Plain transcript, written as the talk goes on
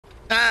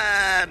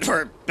And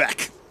we're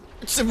back.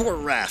 It's some more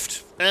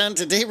Raft. And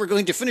today we're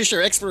going to finish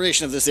our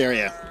exploration of this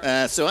area.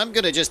 So I'm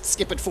going to just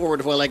skip it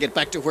forward while I get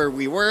back to where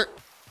we were.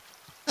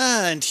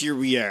 And here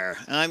we are.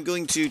 I'm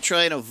going to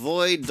try and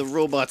avoid the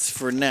robots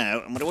for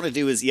now. And what I want to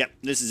do is, yep,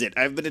 this is it.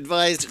 I've been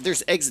advised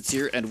there's exits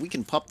here and we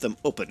can pop them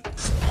open.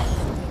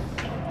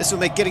 This will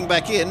make getting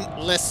back in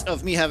less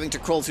of me having to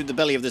crawl through the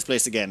belly of this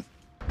place again.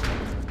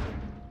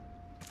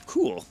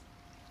 Cool.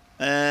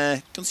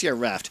 Don't see our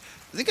raft.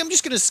 I think I'm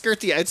just going to skirt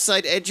the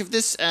outside edge of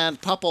this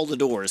and pop all the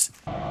doors.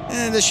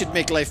 And this should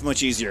make life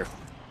much easier.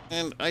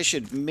 And I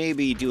should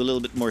maybe do a little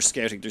bit more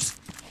scouting. There's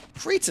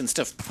crates and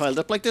stuff piled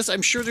up like this.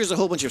 I'm sure there's a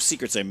whole bunch of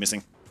secrets I'm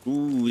missing.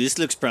 Ooh, this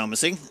looks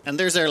promising. And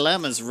there's our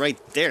llamas right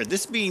there.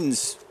 This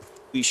means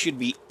we should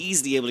be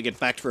easily able to get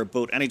back to our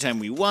boat anytime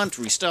we want.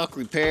 Restock,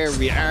 repair,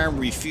 rearm,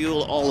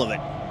 refuel, all of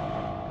it.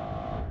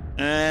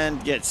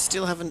 And yet,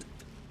 still haven't...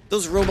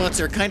 Those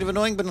robots are kind of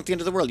annoying, but not the end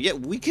of the world. Yeah,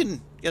 we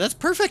can... Yeah, that's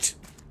perfect.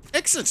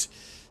 Excellent.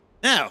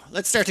 Now,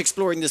 let's start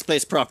exploring this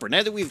place proper.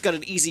 Now that we've got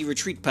an easy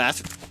retreat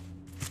path,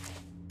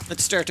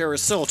 let's start our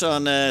assault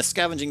on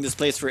scavenging this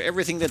place for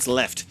everything that's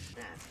left.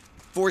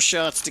 4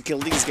 shots to kill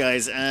these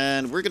guys,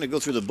 and we're going to go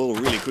through the bowl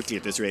really quickly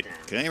at this rate.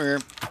 Come here.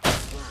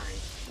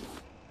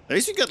 At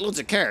least we got loads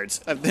of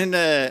cards. I've been,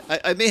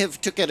 I may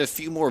have took out a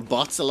few more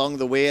bots along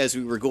the way as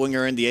we were going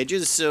around the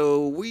edges,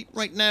 so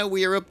right now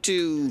we are up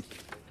to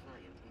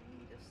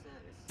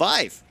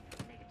 5.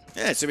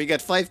 Yeah, so we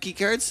got 5 key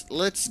cards.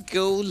 Let's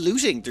go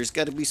looting. There's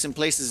got to be some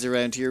places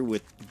around here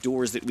with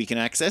doors that we can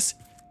access.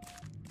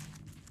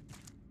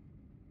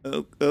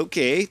 Oh,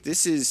 okay,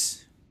 this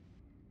is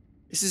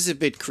a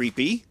bit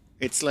creepy.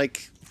 It's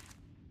like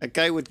a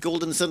guy with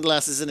golden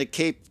sunglasses and a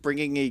cape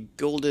bringing a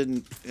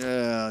golden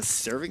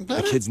serving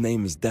platter? The kid's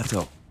name is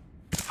Detto.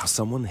 How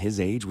someone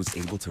his age was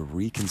able to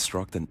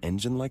reconstruct an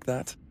engine like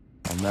that,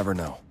 I'll never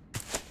know.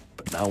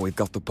 But now we've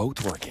got the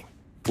boat working.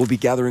 We'll be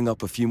gathering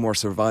up a few more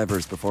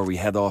survivors before we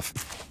head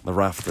off. The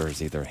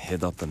rafters either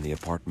hid up in the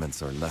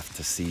apartments or left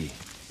to sea.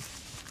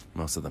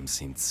 Most of them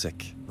seemed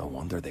sick. No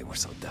wonder they were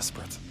so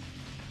desperate.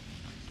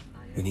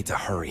 We need to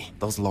hurry.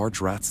 Those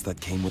large rats that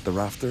came with the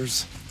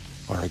rafters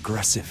are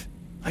aggressive.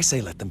 I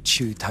say let them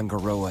chew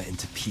Tangaroa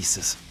into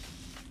pieces.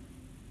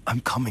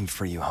 I'm coming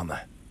for you,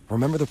 Hannah.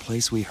 Remember the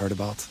place we heard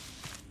about?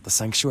 The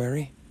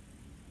sanctuary?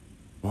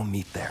 We'll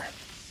meet there.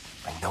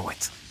 I know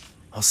it.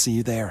 I'll see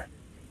you there.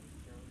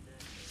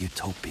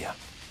 Utopia.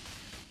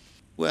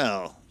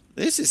 Well,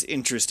 this is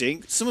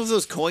interesting. Some of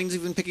those coins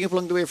we've been picking up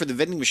along the way for the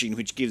vending machine,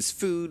 which gives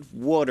food,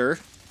 water,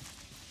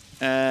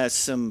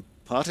 some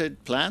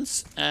potted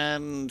plants,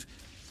 and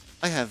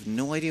I have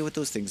no idea what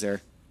those things are.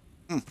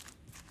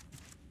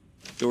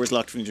 Door's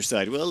locked from either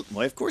side. Well,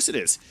 why, of course it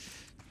is.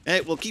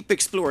 We'll keep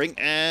exploring,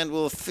 and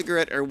we'll figure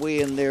out our way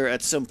in there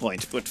at some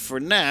point. But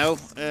for now,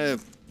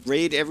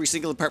 raid every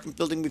single apartment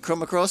building we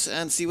come across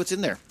and see what's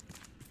in there.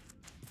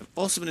 I've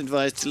also been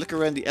advised to look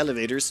around the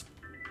elevators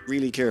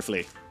really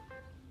carefully.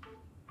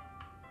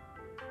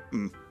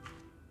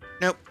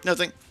 Nope,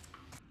 nothing.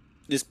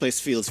 This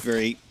place feels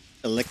very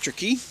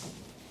electric-y.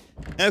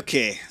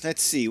 Okay,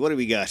 let's see. What do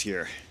we got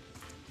here?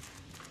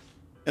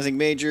 Nothing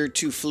major.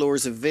 2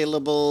 floors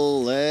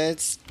available.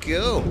 Let's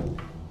go.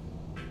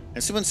 Now,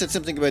 someone said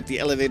something about the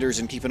elevators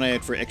and keep an eye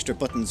out for extra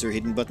buttons or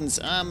hidden buttons.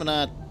 I'm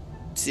not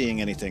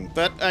seeing anything,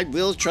 but I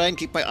will try and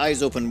keep my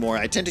eyes open more.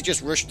 I tend to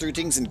just rush through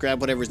things and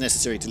grab whatever's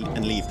necessary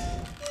and leave.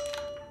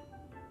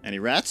 Any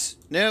rats?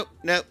 No,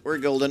 we're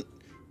golden.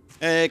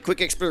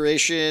 Quick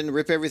exploration,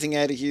 rip everything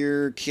out of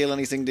here, kill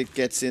anything that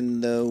gets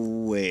in the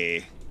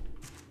way.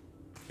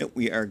 Nope,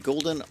 we are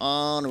golden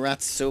on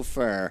rats so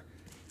far.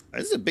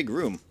 This is a big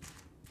room.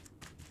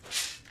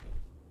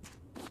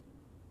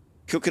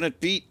 Coconut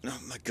beet. Oh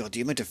my god,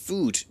 the amount of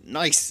food.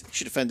 Nice.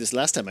 Should have found this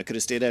last time. I could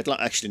have stayed out.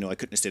 Actually, no, I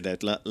couldn't have stayed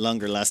out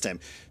longer last time.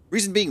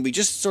 Reason being, we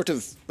just sort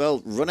of,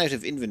 well, run out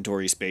of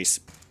inventory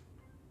space.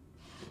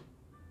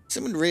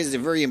 Someone raised a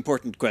very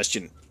important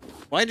question.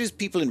 Why does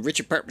people in rich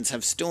apartments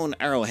have stone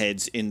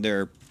arrowheads in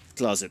their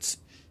closets?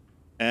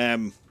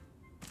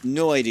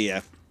 No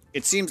idea.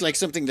 It seems like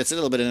something that's a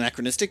little bit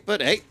anachronistic,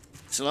 but hey,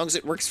 so long as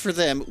it works for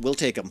them, we'll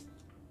take them.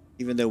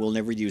 Even though we'll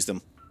never use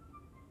them.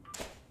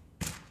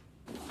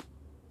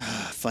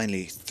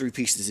 Finally, 3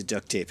 pieces of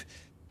duct tape.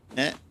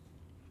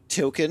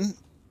 Token.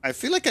 I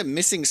feel like I'm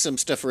missing some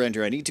stuff around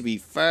here. I need to be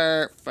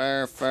far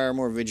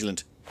more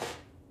vigilant.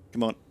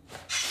 Come on.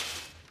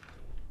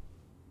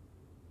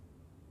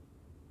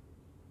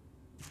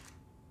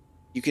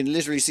 You can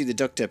literally see the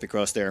duct tape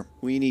across there.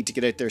 We need to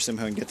get out there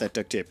somehow and get that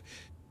duct tape.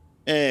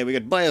 We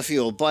got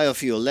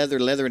biofuel,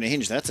 leather, and a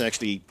hinge. That's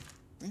actually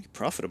really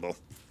profitable.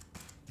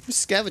 This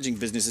scavenging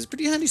business is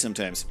pretty handy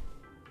sometimes.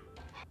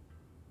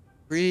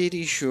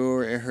 Pretty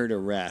sure I heard a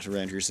rat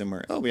around here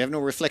somewhere. Oh, we have no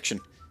reflection.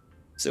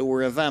 So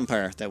we're a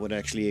vampire. That would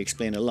actually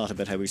explain a lot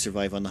about how we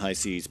survive on the high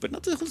seas, but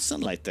not the whole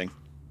sunlight thing.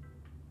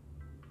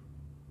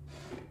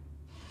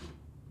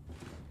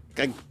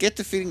 I get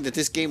the feeling that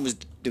this game was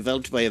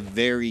developed by a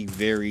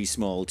very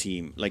small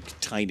team, like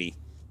tiny.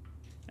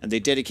 And they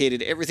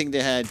dedicated everything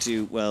they had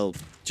to, well,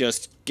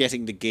 just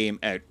getting the game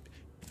out.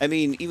 I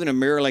mean, even a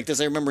mirror like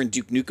this, I remember in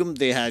Duke Nukem,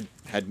 they had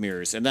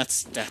mirrors, and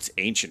that's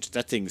ancient.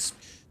 That thing's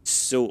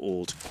so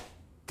old.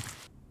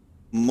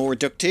 More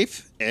duct tape.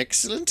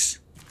 Excellent.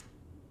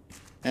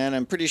 And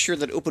I'm pretty sure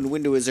that open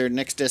window is our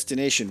next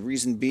destination.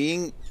 Reason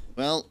being,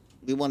 well,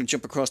 we want to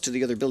jump across to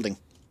the other building.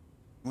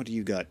 What do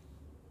you got?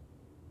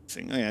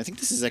 Oh yeah, I think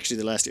this is actually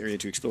the last area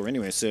to explore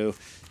anyway, so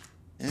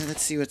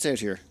let's see what's out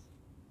here.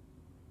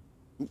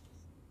 Ooh.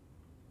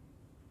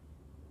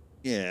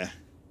 Yeah.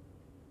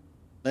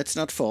 Let's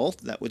not fall.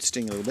 That would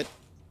sting a little bit.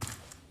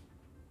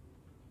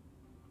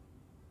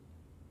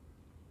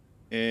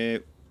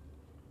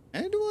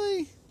 How do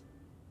I...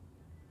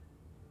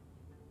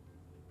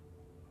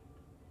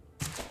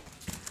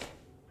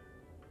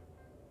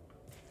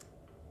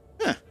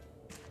 Huh.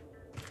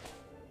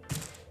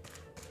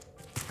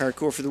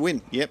 Parkour for the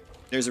win. Yep,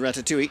 there's a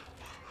ratatouille.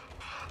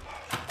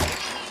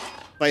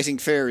 Fighting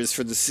fair is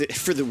for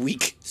the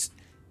weak.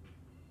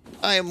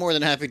 I am more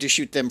than happy to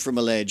shoot them from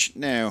a ledge.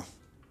 Now,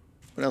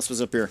 what else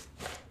was up here?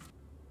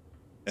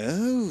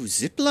 Oh,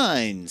 zip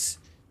lines.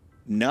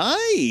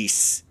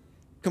 Nice!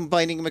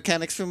 Combining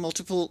mechanics from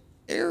multiple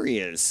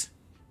areas.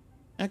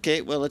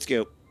 Okay, well, let's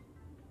go.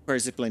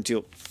 Where's zipline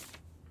tool?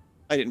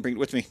 I didn't bring it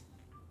with me.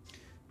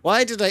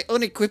 Why did I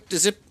unequip the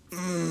zip?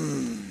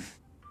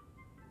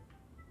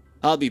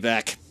 I'll be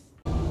back.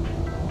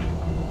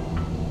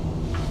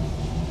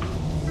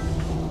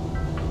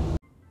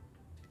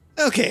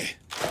 Okay,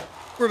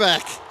 we're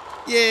back.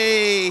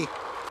 Yay!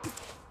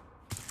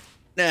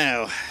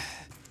 Now,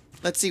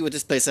 let's see what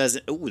this place has.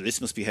 Oh,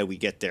 this must be how we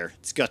get there.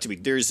 It's got to be.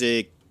 There's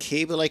a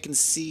cable I can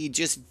see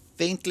just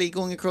faintly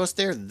going across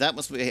there. That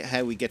must be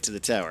how we get to the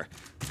tower.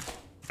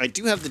 I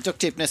do have the duct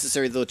tape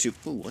necessary, though, to...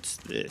 Ooh, what's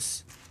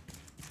this?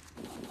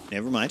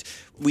 Never mind.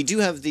 We do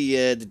have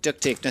the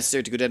duct tape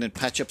necessary to go down and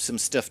patch up some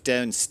stuff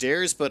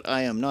downstairs, but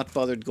I am not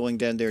bothered going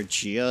down there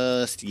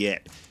just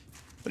yet.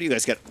 What do you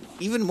guys got?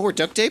 Even more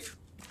duct tape?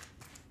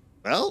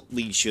 Well,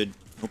 we should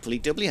hopefully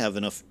doubly have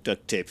enough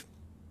duct tape.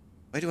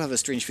 Why do I have a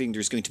strange feeling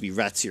there's going to be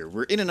rats here?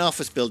 We're in an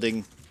office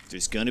building.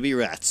 There's going to be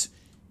rats.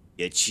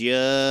 You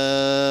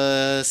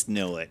just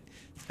know it.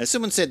 Now,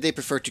 someone said they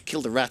prefer to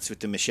kill the rats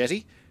with the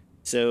machete,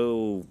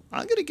 so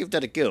I'm going to give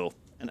that a go.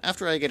 And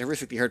after I get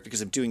horrifically hurt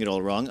because I'm doing it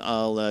all wrong,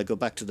 I'll go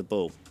back to the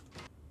bow.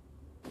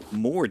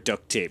 More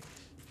duct tape.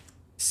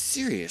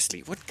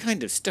 Seriously, what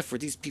kind of stuff were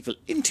these people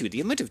into?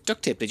 The amount of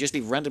duct tape they just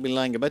leave randomly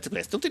lying about the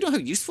place. Don't they know how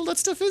useful that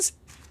stuff is?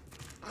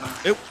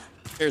 Oh,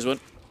 here's one.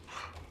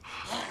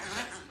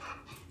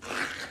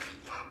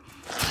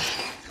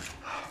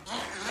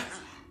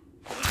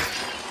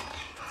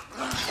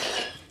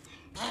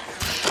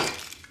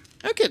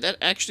 Okay, that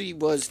actually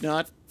was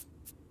not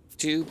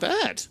too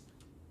bad.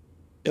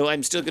 No,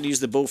 I'm still going to use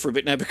the bow for a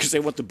bit now because I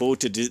want the bow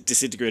to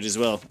disintegrate as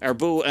well. Our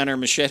bow and our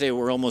machete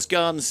were almost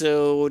gone,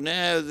 so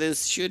now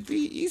this should be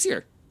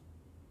easier.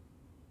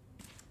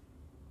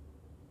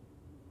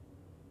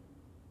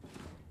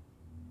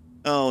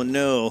 Oh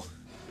no.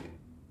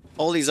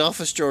 All these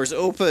office drawers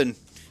open.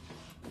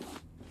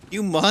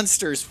 You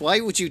monsters, why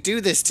would you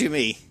do this to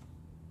me?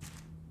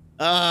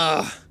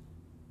 I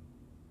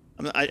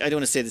don't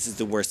want to say this is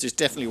the worst. There's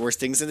definitely worse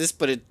things in this,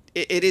 but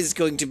it is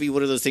going to be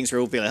one of those things where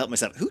I won't be able to help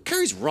myself. Who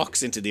carries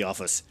rocks into the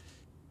office?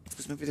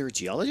 Maybe they're a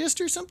geologist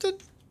or something?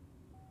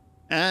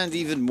 And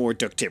even more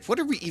duct tape. What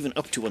are we even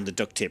up to on the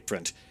duct tape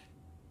front?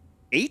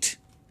 8?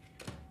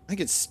 I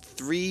think it's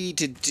 3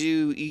 to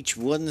do each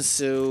one,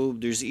 so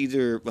there's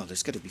either... Well,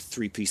 there's got to be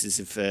 3 pieces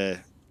of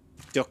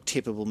duct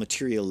tapeable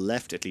material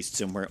left at least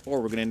somewhere,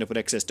 or we're going to end up with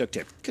excess duct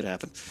tape. Could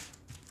happen.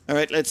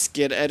 Alright, let's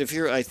get out of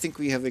here. I think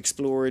we have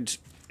explored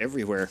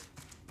everywhere.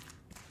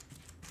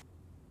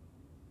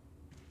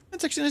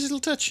 That's actually a nice little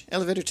touch.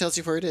 Elevator tells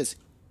you where it is.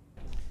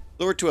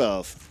 Floor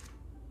 12.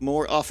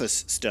 More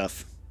office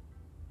stuff.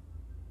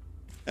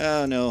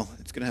 Oh no,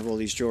 it's going to have all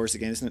these drawers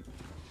again, isn't it?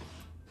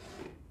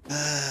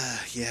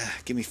 Yeah,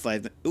 give me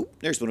 5 minutes. Oop,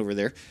 there's one over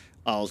there.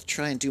 I'll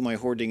try and do my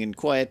hoarding in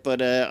quiet,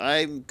 but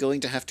I'm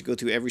going to have to go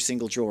through every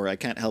single drawer. I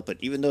can't help it.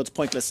 Even though it's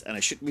pointless and I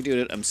shouldn't be doing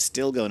it, I'm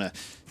still gonna.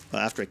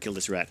 Well, after I kill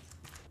this rat.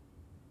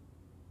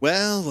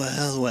 Well,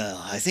 well,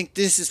 well. I think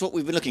this is what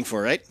we've been looking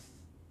for, right?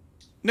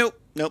 Nope,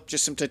 nope,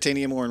 just some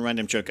titanium ore and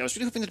random junk. I was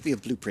really hoping there'd be a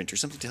blueprint or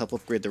something to help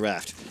upgrade the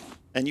raft.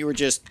 And you were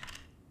just...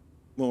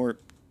 more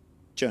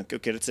junk.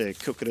 Okay, let's say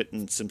coconut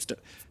and some stuff.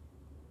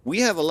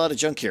 We have a lot of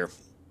junk here.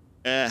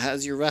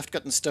 Has your raft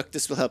gotten stuck?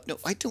 This will help. No,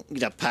 I don't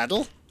need a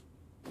paddle.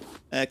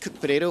 Cooked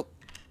potato.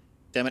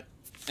 Damn it.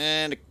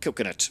 And a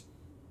coconut.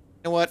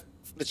 You know what?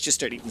 Let's just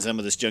start eating some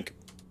of this junk.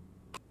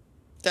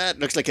 That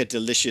looks like a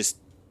delicious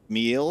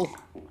meal.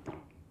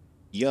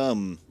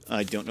 Yum.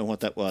 I don't know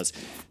what that was.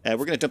 We're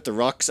going to dump the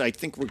rocks. I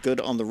think we're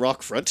good on the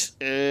rock front.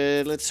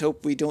 Let's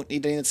hope we don't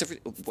need any of that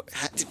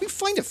stuff. Did we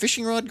find a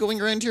fishing rod going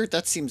around here?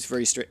 That seems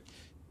very straight.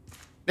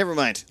 Never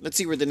mind. Let's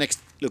see where the next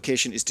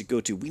location is to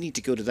go to. We need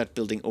to go to that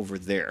building over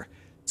there.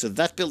 So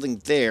that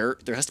building there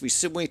has to be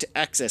some way to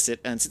access it.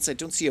 And since I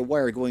don't see a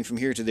wire going from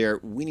here to there,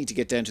 we need to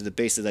get down to the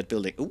base of that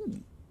building.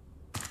 Ooh.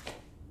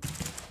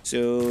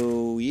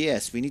 So,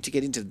 yes, we need to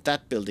get into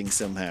that building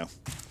somehow.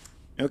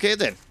 Okay,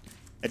 then.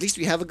 At least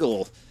we have a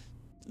goal.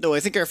 No, I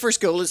think our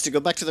first goal is to go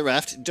back to the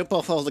raft, dump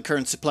off all the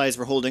current supplies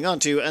we're holding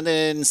onto, and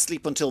then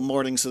sleep until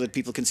morning so that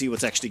people can see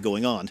what's actually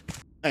going on.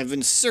 I've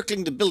been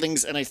circling the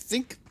buildings, and I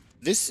think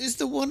this is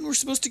the one we're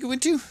supposed to go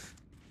into.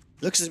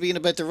 Looks as being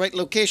about the right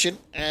location.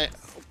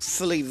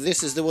 Hopefully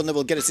this is the one that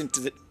will get us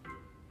into the...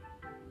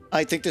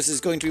 I think this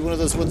is going to be one of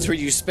those ones where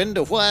you spend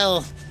a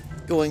while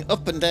going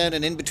up and down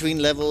and in between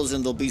levels,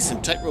 and there'll be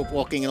some tightrope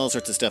walking and all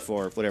sorts of stuff,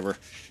 or whatever.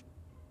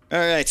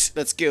 Alright,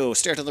 let's go.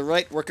 Start on the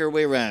right, work our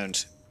way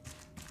around.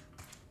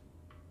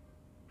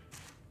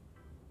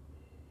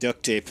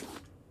 Duct tape.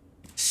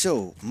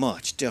 So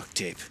much duct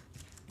tape.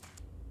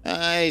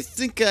 I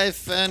think I've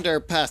found our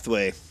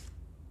pathway.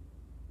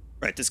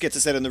 Right, this gets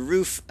us out on the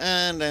roof,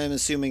 and I'm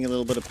assuming a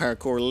little bit of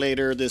parkour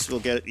later. This will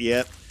get...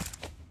 Yep.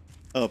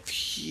 Up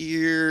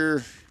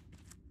here...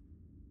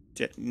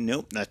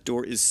 Nope, that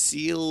door is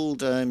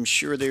sealed. I'm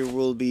sure there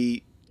will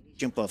be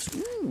jump-offs.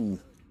 Ooh!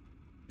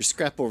 There's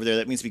scrap over there.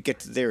 That means we get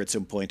to there at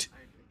some point.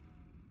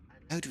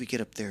 How do we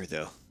get up there,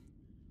 though?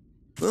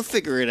 We'll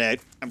figure it out.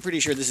 I'm pretty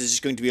sure this is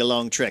just going to be a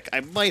long trek. I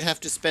might have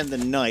to spend the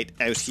night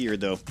out here,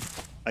 though.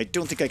 I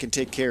don't think I can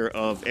take care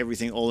of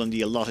everything all in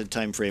the allotted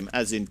time frame,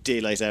 as in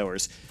daylight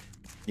hours.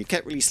 You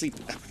can't really sleep...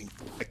 I mean,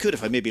 I could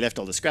if I maybe left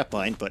all the scrap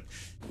behind, but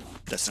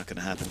that's not going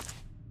to happen.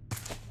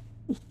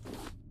 Ooh.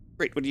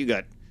 Great, what do you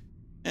got?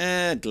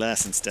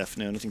 Glass and stuff.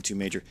 No, nothing too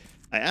major.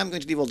 I am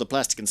going to leave all the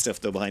plastic and stuff,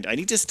 though, behind. I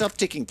need to stop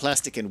taking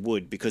plastic and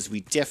wood, because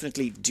we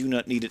definitely do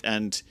not need it,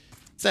 and...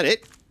 Is that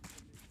it?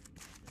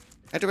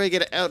 How do I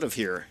get out of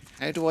here?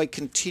 How do I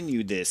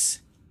continue this?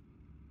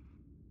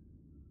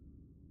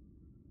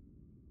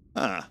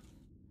 Huh.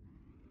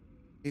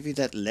 Maybe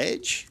that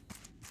ledge?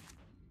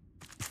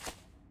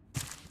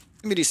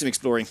 Let me do some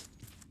exploring.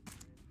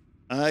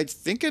 I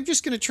think I'm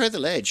just going to try the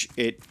ledge.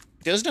 It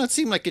does not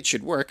seem like it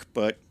should work,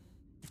 but...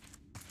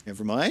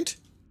 Never mind.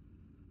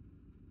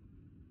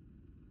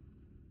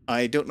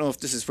 I don't know if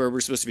this is where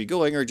we're supposed to be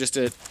going, or just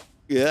a...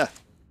 Yeah.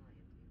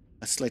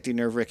 A slightly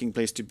nerve-wracking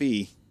place to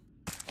be.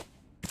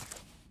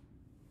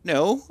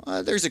 No,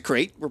 there's a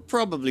crate. We're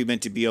probably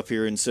meant to be up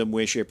here in some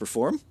way, shape, or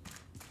form.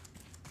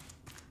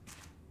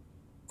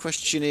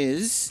 Question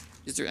is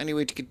there any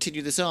way to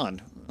continue this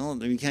on? Well,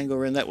 we can go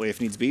around that way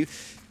if needs be.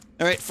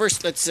 Alright,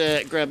 first let's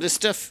grab this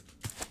stuff.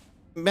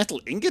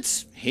 Metal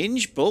ingots?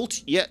 Hinge?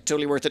 Bolt? Yeah,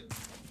 totally worth it.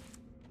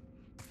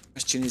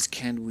 Question is,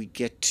 can we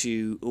get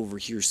to over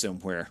here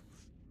somewhere?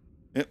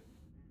 Yep.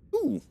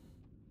 Ooh.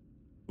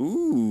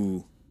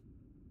 Ooh.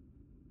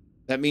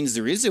 That means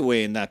there is a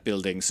way in that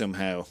building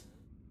somehow.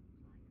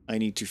 I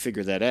need to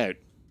figure that out.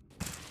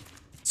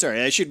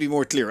 Sorry, I should be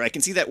more clear. I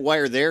can see that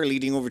wire there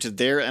leading over to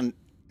there, and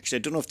actually I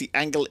don't know if the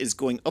angle is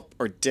going up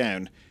or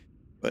down,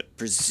 but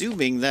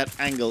presuming that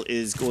angle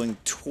is going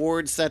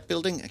towards that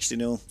building. Actually,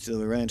 no, it's the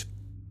other way around.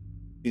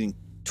 Leading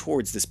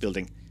towards this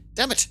building.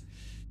 Damn it!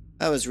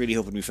 I was really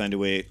hoping we find a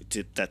way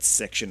to that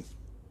section.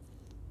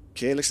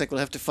 Okay, looks like we'll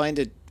have to find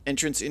an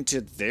entrance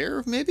into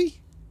there,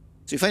 maybe?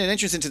 So we find an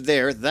entrance into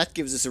there, that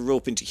gives us a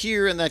rope into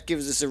here, and that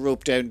gives us a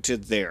rope down to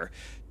there.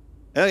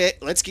 Okay,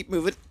 let's keep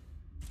moving.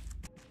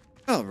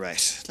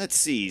 Alright, let's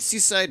see.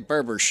 Seaside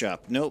Barber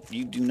Shop. Nope,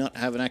 you do not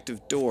have an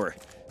active door.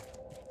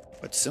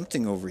 But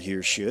something over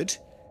here should.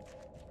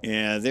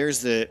 Yeah, there's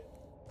the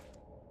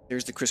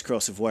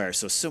crisscross of wire.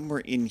 So somewhere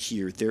in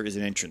here, there is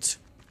an entrance.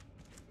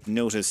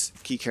 Notice,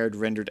 keycard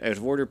rendered out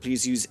of order.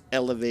 Please use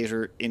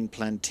elevator in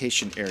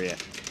plantation area.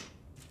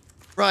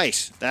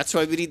 Right, that's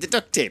why we need the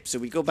duct tape. So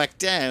we go back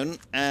down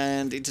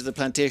and into the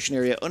plantation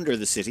area under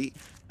the city.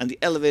 And the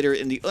elevator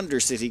in the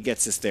Undercity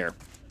gets us there.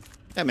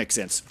 That makes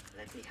sense.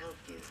 Let me help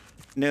you.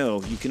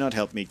 No, you cannot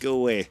help me. Go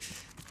away.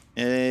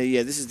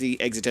 Yeah, this is the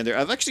exit down there.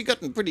 I've actually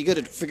gotten pretty good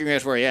at figuring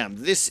out where I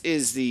am. This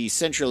is the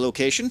central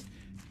location.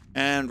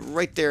 And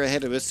right there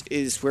ahead of us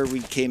is where we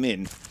came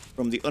in.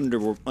 From the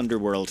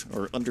underworld,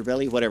 or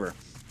underbelly, whatever.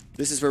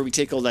 This is where we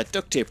take all that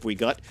duct tape we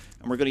got.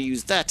 And we're going to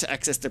use that to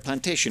access the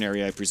plantation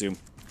area, I presume.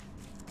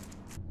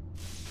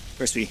 Of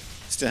course, we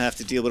still have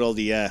to deal with all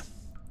the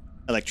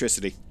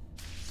electricity.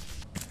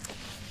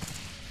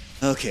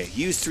 Okay,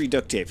 use 3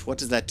 duct tape. What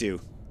does that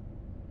do?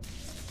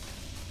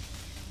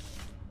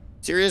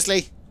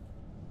 Seriously?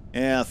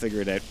 Yeah, I'll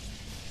figure it out.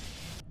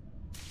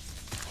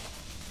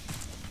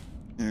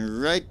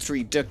 Alright,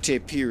 3 duct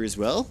tape here as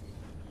well.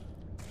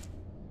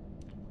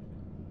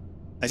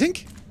 I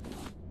think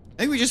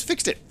we just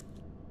fixed it.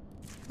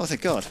 Oh,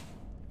 thank God.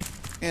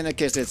 In that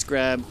case, let's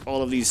grab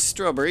all of these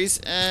strawberries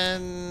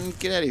and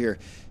get out of here.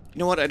 You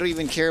know what? I don't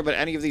even care about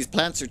any of these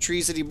plants or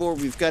trees anymore.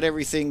 We've got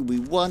everything we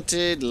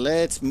wanted.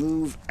 Let's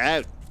move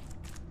out.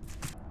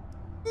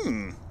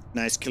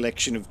 Nice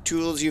collection of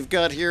tools you've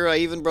got here. I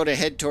even brought a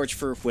head torch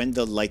for when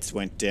the lights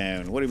went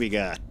down. What do we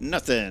got?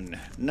 Nothing.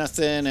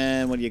 Nothing.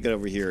 And what do you got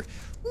over here?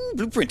 Ooh,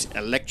 blueprint.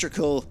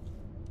 Electrical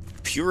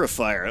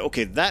purifier.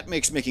 Okay, that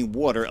makes making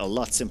water a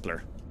lot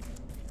simpler.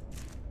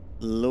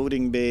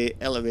 Loading bay,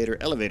 elevator,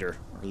 elevator.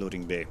 Or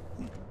loading bay.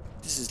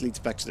 This leads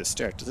back to the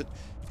start, does it?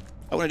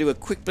 I want to do a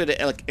quick bit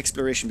of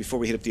exploration before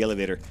we hit up the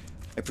elevator.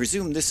 I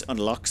presume this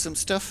unlocks some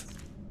stuff.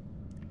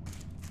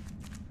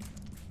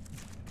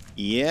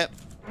 Yep.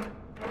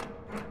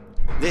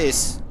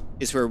 This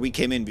is where we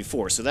came in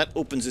before, so that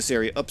opens this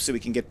area up so we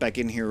can get back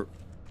in here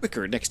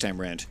quicker next time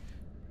round.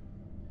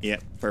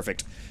 Yep,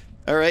 perfect.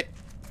 Alright,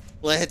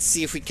 let's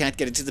see if we can't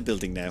get into the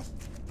building now.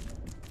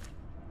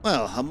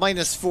 Well, a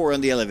 -4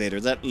 on the elevator.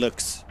 That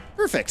looks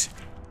perfect.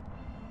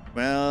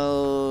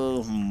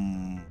 Well,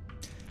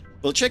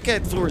 we'll check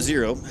out floor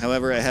 0.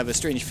 However, I have a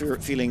strange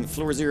feeling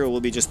floor 0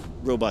 will be just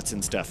robots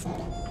and stuff.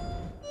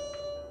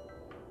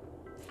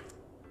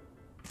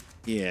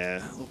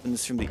 Yeah,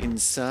 opens from the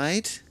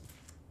inside.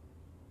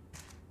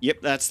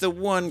 Yep, that's the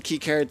one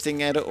keycard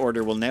thing out of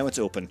order. Well, now it's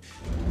open.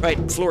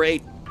 Right, floor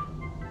 8.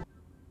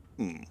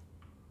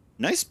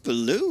 Nice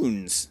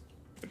balloons.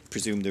 I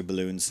presume they're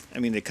balloons. I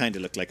mean, they kind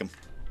of look like them.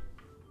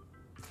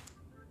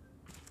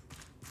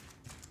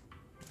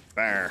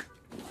 Bar.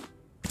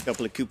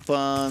 Couple of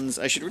coupons.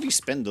 I should really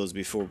spend those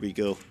before we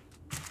go.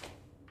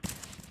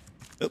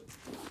 Oh,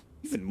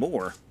 even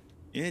more.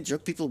 Yeah,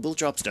 drug people will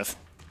drop stuff.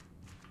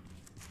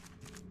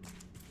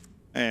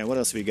 Alright, what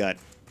else have we got?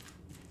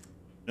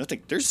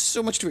 Nothing. There's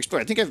so much to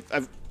explore. I think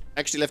I've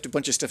actually left a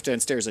bunch of stuff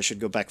downstairs I should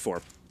go back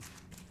for.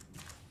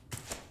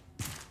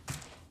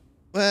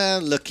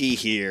 Well, looky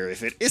here.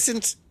 If it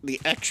isn't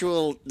the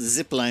actual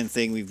zipline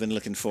thing we've been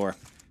looking for.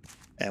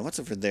 What's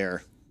over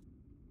there?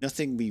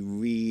 Nothing we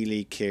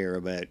really care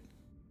about.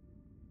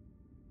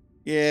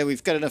 Yeah,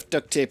 we've got enough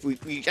duct tape.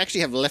 We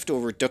actually have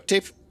leftover duct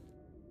tape.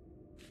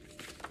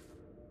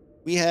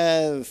 We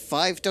have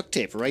 5 duct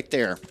tape right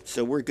there.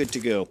 So we're good to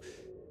go.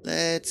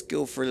 Let's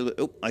go for a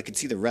little... Oh, I can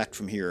see the rat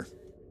from here.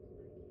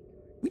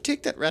 We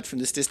take that rat from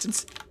this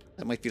distance?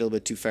 That might be a little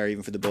bit too far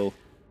even for the bow.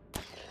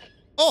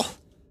 Oh!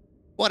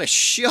 What a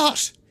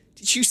shot!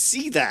 Did you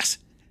see that?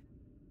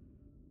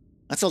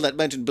 That's all that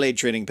mountain blade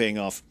training paying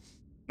off.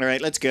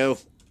 Alright, let's go.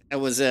 That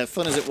was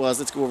fun as it was.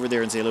 Let's go over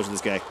there and say hello to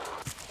this guy.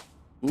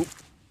 Oop.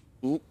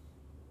 Oop.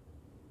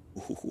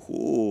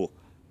 Ooh.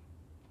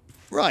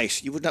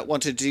 Right, you would not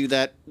want to do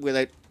that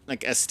without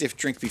like a stiff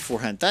drink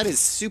beforehand. That is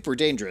super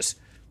dangerous.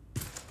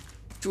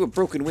 Through a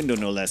broken window,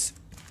 no less.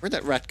 Where'd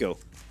that rat go?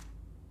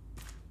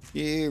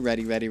 Yeah,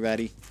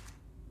 ratty.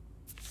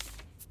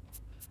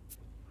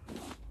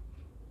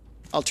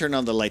 I'll turn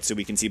on the light so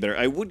we can see better.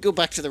 I would go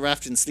back to the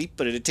raft and sleep,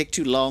 but it'd take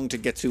too long to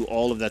get through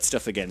all of that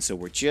stuff again, so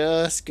we're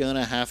just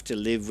gonna have to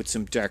live with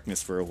some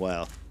darkness for a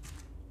while.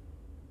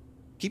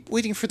 Keep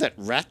waiting for that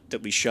rat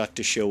that we shot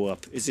to show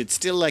up. Is it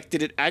still like,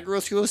 did it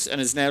aggro through us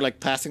and is now like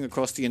passing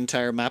across the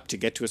entire map to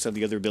get to us on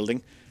the other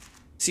building?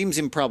 Seems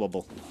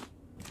improbable.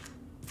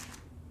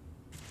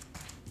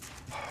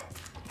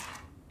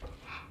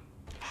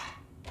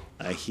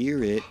 I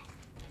hear it.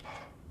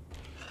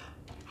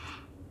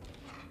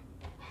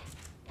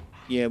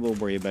 Yeah, we'll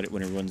worry about it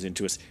when it runs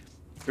into us.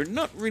 They're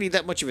not really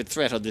that much of a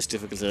threat on this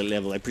difficulty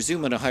level. I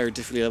presume on a higher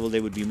difficulty level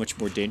they would be much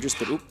more dangerous,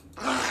 but... Oop.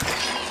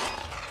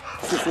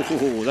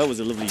 Oh, that was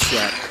a lovely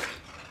shot.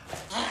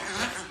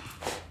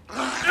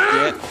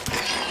 Yeah.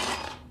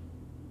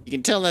 You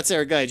can tell that's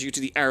our guy due to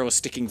the arrow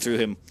sticking through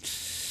him.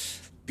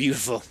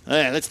 Beautiful.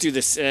 Alright, let's do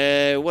this.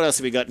 What else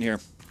have we got in here?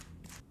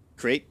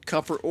 Crate,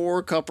 copper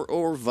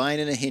ore, vine,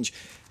 and a hinge.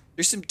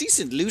 There's some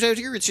decent loot out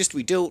here. It's just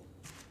we don't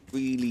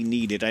really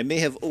need it. I may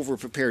have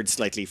over-prepared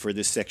slightly for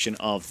this section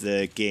of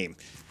the game.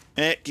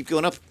 Keep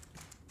going up.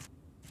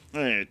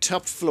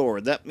 Top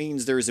floor. That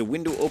means there is a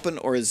window open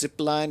or a zip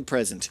line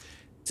present.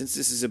 Since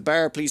this is a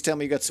bar, please tell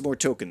me you got some more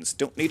tokens.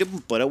 Don't need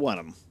them, but I want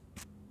them.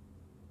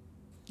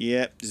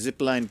 Yep, zip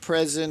line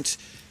present.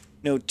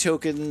 No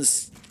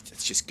tokens.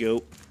 Let's just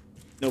go.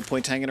 No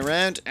point hanging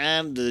around.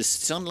 And the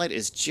sunlight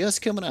is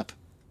just coming up.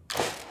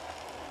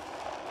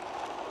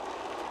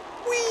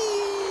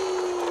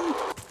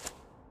 Whee!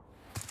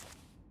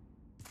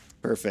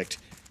 Perfect.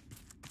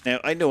 Now,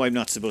 I know I'm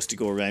not supposed to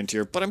go around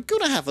here, but I'm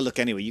going to have a look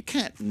anyway. You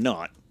can't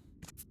not.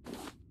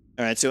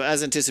 Alright, so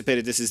as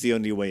anticipated, this is the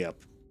only way up.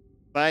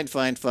 Fine.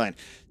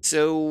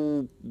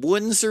 So,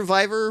 one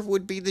survivor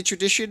would be the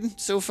tradition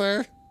so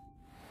far?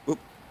 Whoop.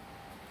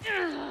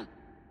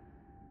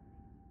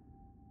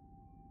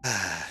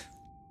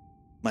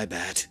 My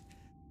bad.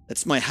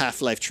 That's my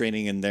Half-Life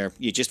training in there.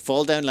 You just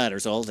fall down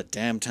ladders all the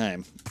damn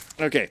time.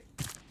 Okay.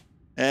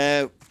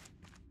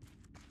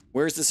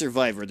 Where's the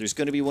survivor? There's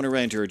going to be one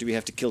around here, or do we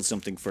have to kill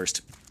something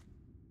first?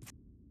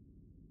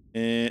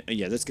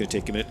 Yeah, that's going to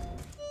take a minute.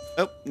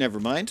 Oh, never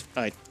mind.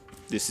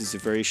 This is a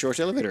very short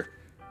elevator.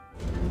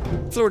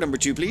 Floor number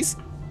 2, please.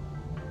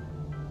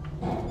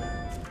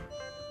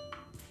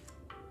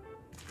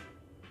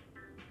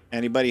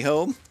 Anybody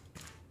home?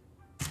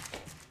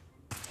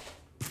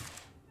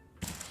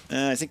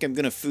 I think I'm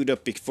going to food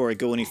up before I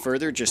go any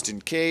further, just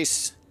in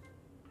case.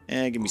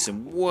 Give me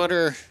some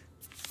water.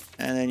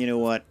 And then, you know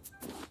what?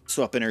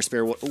 Swap in our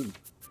spare water. Oh,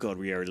 God,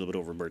 we are a little bit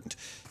overburdened.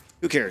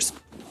 Who cares?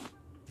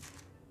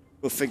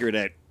 We'll figure it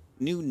out.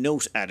 New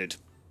note added.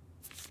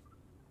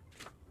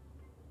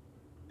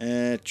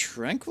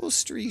 Tranquil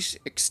Street,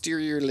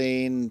 Exterior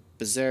Lane,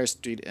 Bazaar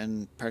Street,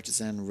 and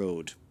Partisan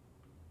Road.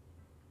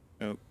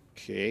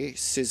 Okay,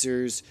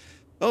 scissors.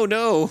 Oh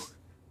no!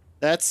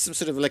 That's some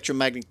sort of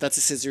electromagnet. That's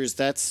a scissors.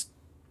 That's...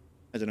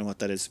 I don't know what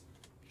that is.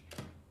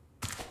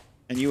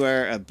 And you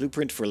are a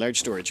blueprint for large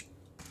storage.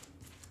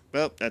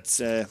 Well, that's,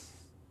 let's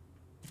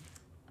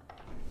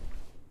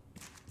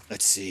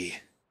see.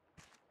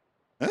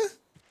 Huh?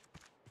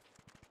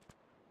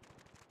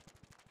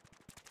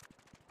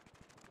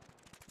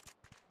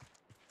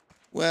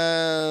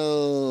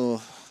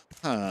 Well,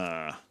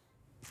 huh.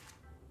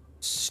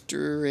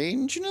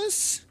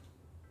 Strangeness?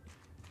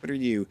 What are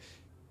you?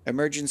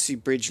 Emergency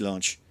bridge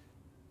launch.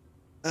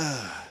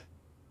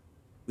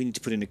 We need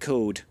to put in a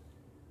code.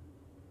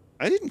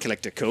 I didn't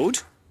collect a code.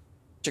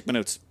 Check my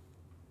notes.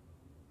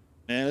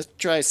 Let's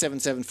try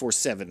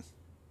 7747.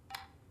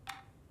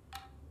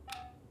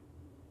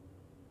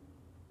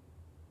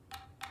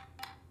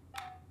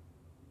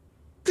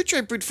 Could try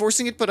brute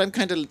forcing it, but I'm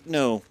kind of...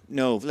 No,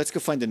 let's go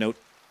find the note.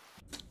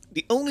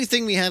 The only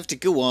thing we have to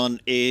go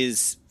on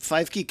is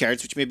 5 key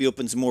cards, which maybe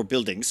opens more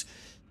buildings,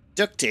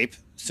 duct tape,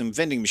 some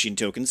vending machine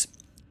tokens,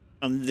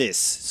 and this.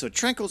 So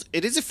Tranquil...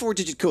 It is a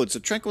 4-digit code, so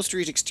Tranquil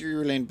Street,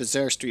 Exterior Lane,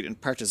 Bazaar Street, and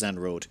Partisan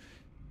Road.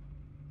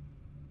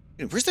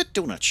 Where's that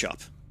donut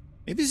shop?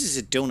 Maybe this is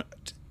a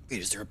donut...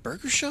 Wait, is there a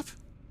burger shop?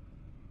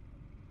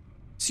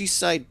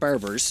 Seaside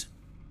Barbers.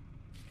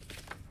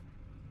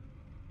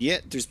 Yeah,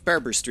 there's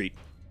Barber Street.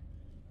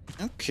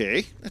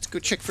 Okay, let's go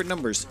check for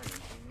numbers.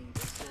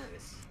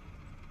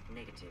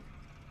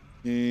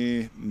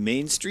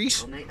 Main Street?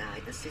 How may I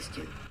assist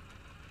you?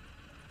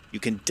 You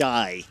can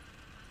die.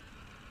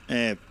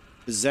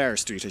 Bazaar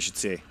Street, I should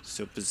say.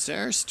 So,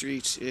 Bazaar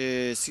Street,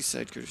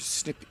 Seaside,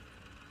 snip...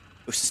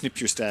 Oh, snip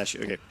your stash,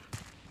 okay.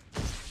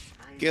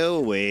 Go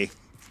away.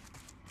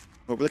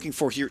 What we're looking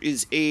for here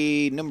is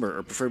a number,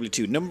 or preferably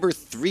 2. Number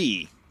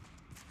 3.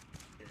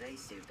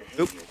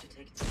 Oh.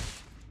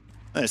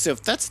 So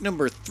if that's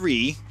number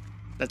 3,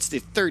 that's the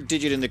 3rd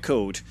digit in the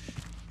code.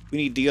 We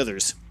need the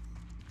others.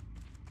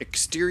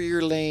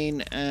 Exterior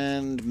lane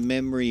and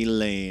memory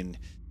lane.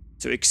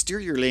 So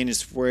exterior lane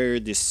is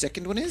where the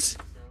second one is?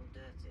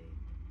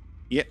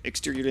 Yeah,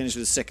 exterior lane is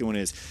where the second one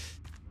is.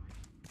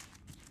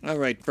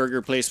 Alright,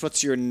 burger place,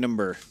 what's your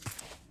number?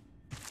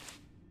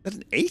 Is that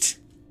an 8?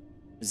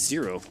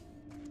 0.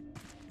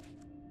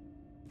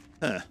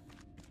 Huh.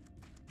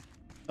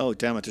 Oh,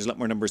 damn it, there's a lot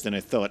more numbers than I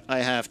thought. I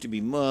have to be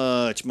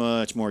much,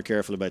 much more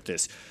careful about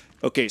this.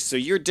 Okay, so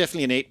you're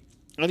definitely an 8.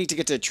 I need to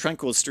get to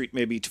Tranquil Street,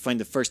 maybe, to find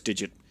the first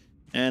digit.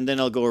 And then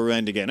I'll go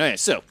around again.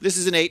 Alright, so, this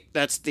is an 8.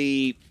 That's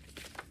the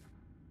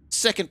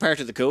second part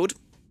of the code.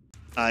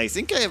 I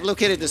think I have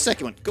located the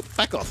second one. Go,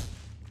 back off.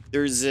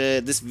 There's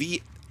this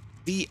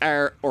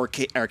VR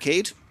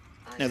arcade.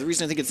 Now, the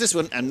reason I think it's this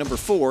one, and number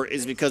 4,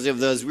 is because of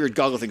those weird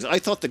goggle things. I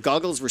thought the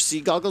goggles were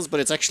sea goggles, but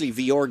it's actually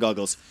VR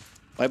goggles.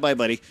 Bye-bye,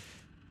 buddy.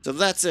 So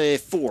that's a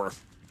 4.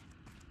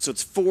 So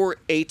it's 4,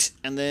 8,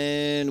 and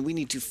then we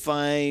need to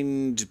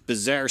find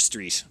Bazaar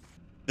Street.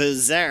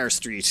 Bazaar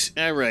Street.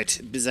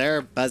 Alright,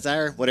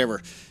 Bazaar,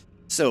 whatever.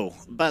 So,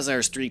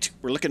 Bazaar Street,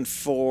 we're looking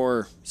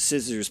for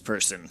Scissors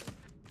Person.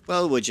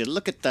 Well, would you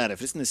look at that,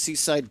 if it's in the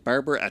Seaside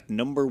Barber at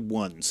number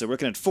 1. So we're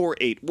looking at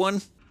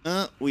 481.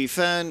 We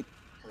found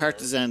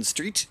Partisan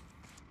Street.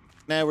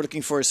 Now we're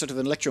looking for a sort of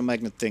an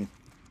electromagnet thing.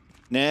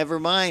 Never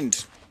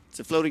mind. It's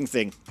a floating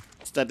thing.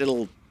 It's that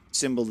little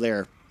symbol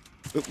there.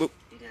 Whoop, whoop.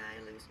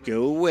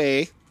 Go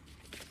away.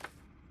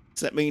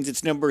 So that means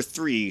it's number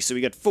 3. So we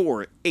got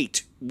 4,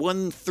 8,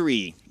 1,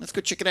 3. Let's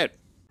go check it out.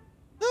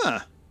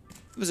 Ah,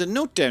 there was a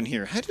note down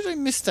here. How did I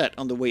miss that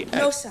on the way out?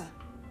 No, sir.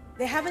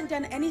 They haven't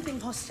done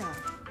anything hostile.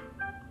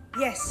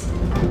 Yes,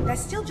 they're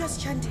still just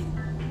chanting.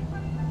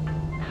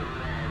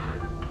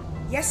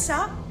 Yes,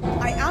 sir,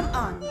 I am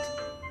armed.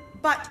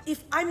 But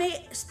if I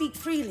may speak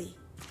freely,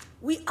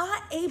 we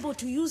are able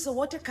to use the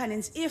water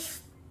cannons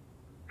if...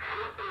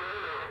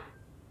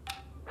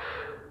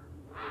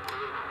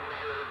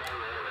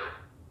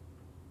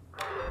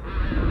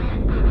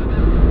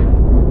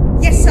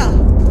 Yes, sir.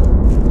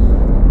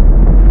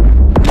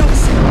 No,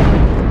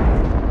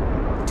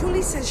 sir.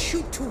 Tuli says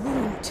shoot to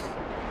wound.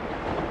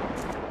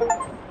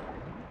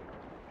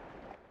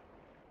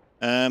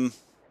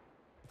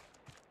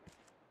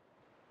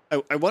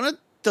 I wanted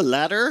the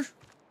ladder.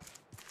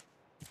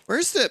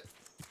 Where's the...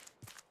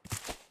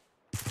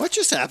 What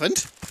just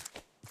happened?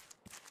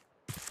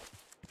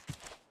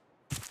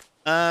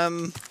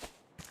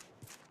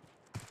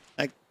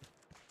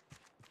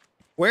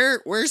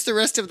 Where's the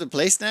rest of the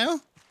place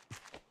now?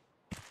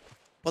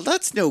 Well,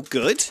 that's no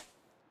good.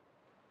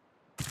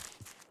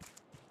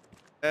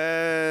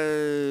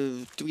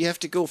 Do we have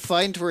to go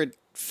find where it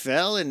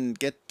fell and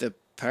get the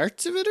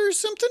parts of it or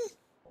something?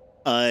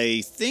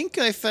 I think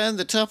I found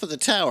the top of the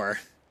tower.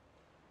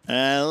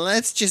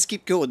 Let's just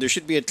keep going. There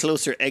should be a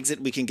closer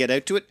exit we can get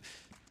out to it.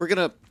 We're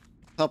gonna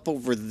pop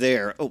over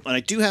there. Oh, and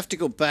I do have to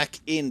go back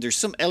in. There's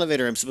some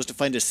elevator I'm supposed to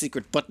find a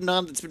secret button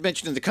on that's been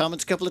mentioned in the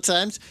comments a couple of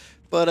times.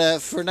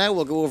 But for now,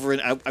 we'll go over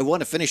and I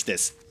want to finish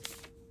this.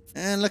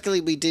 And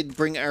luckily we did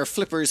bring our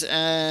flippers,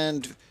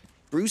 and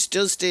Bruce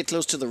does stay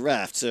close to the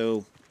raft,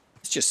 so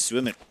let's just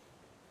swim it.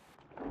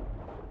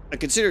 I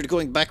considered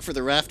going back for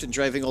the raft and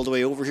driving all the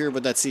way over here,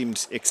 but that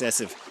seemed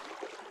excessive.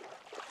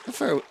 How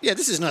far? Yeah,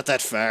 this is not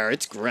that far.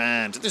 It's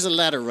grand. There's a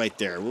ladder right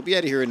there. We'll be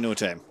out of here in no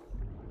time.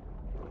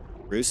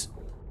 Bruce?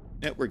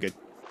 Yeah, we're good.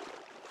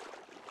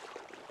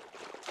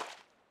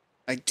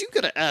 I do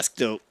gotta ask,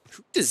 though,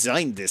 who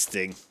designed this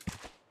thing?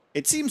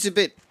 It seems a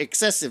bit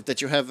excessive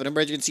that you have an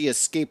emergency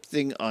escape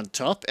thing on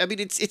top. I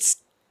mean,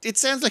 it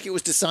sounds like it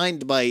was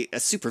designed by a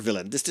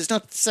supervillain. This does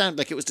not sound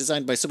like it was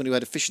designed by someone who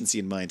had efficiency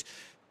in mind.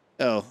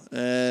 Oh,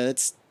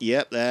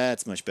 yep,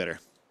 that's much better.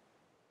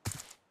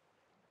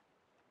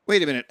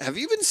 Wait a minute, have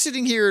you been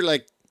sitting here,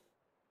 like,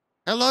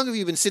 how long have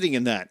you been sitting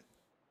in that?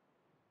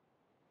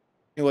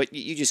 You know what,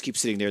 you just keep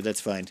sitting there,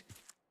 that's fine.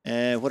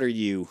 What are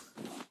you?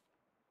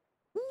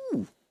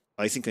 Ooh,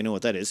 I think I know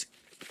what that is.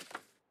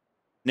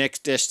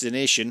 Next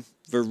destination,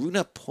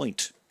 Varuna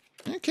Point.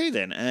 Okay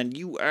then, and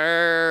you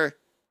are...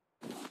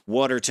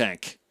 water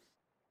tank.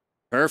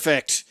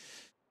 Perfect.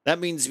 That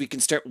means we can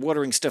start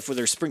watering stuff with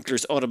our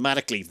sprinklers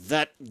automatically.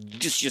 That...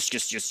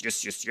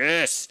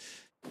 yes.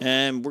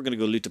 And we're gonna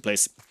go loot the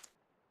place.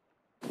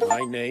 My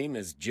name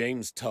is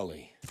James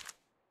Tully.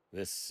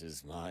 This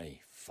is my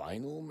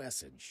final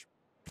message.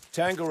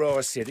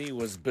 Tangaroa City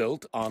was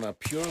built on a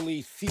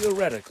purely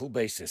theoretical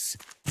basis,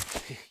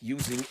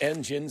 using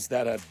engines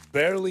that had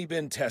barely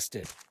been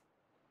tested,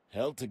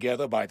 held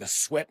together by the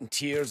sweat and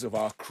tears of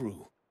our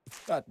crew.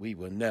 But we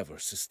were never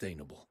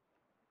sustainable.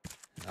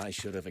 I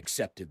should have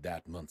accepted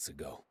that months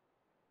ago.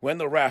 When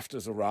the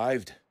rafters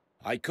arrived,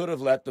 I could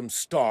have let them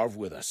starve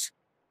with us.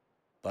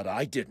 But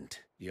I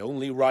didn't. The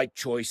only right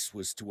choice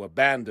was to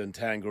abandon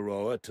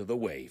Tangaroa to the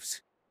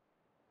waves.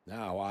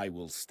 Now I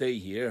will stay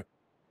here,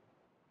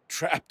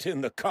 trapped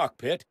in the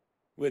cockpit,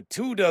 with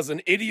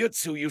 24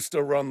 idiots who used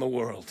to run the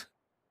world.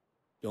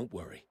 Don't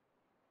worry.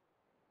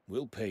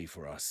 We'll pay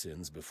for our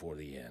sins before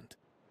the end.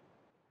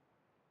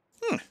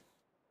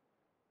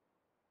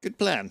 Good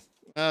plan.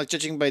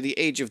 Judging by the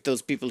age of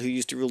those people who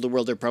used to rule the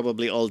world, they're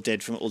probably all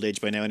dead from old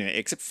age by now anyway,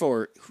 except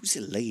for... who's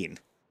Elaine?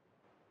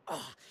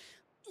 Oh,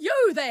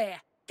 you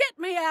there! Get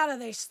me out of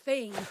this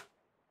thing!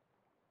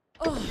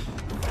 Oh,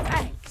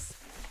 thanks.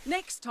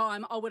 Next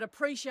time I would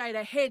appreciate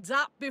a heads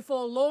up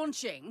before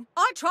launching.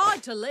 I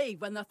tried to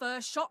leave when the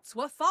first shots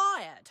were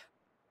fired.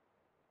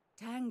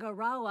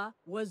 Tangaroa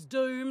was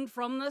doomed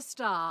from the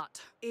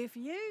start. If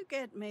you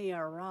get me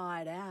a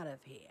ride out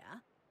of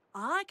here,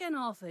 I can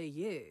offer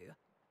you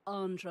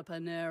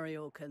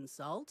entrepreneurial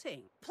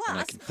consulting.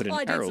 Plus,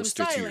 I did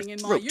some sailing in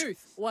my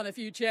youth, won a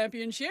few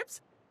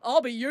championships.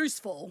 I'll be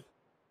useful.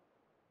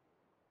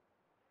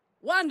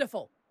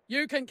 Wonderful.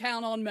 You can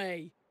count on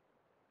me.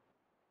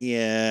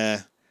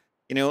 Yeah.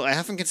 You know, I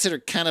haven't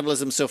considered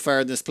cannibalism so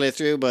far in this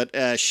playthrough,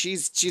 but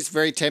she's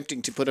very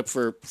tempting to put up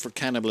for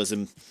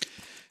cannibalism.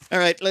 All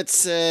right,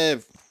 let's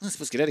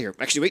get out of here.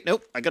 Actually, wait,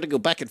 nope. I gotta go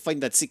back and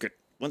find that secret.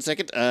 1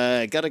 second.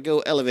 I gotta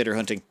go elevator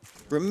hunting.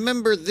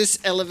 Remember this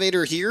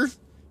elevator here?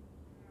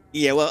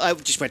 Yeah, well, I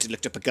just went and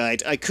looked up a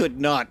guide. I could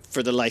not,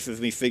 for the life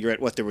of me, figure out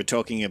what they were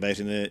talking about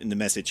in the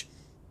message.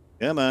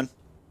 Come on.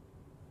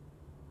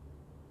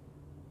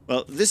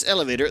 Well, this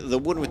elevator, the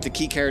one with the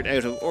keycard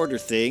out of order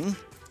thing,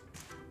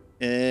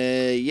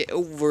 yeah,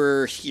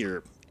 over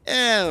here.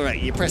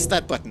 Alright, you press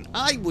that button.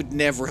 I would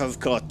never have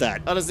caught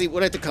that. Honestly,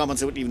 without the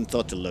comments, I wouldn't even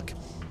thought to look.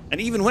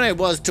 And even when I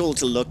was told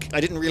to look,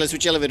 I didn't realize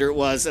which elevator it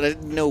was, and I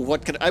didn't know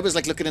what could... I was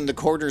like looking in the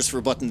corners for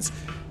buttons.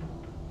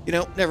 You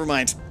know, never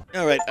mind.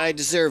 Alright, I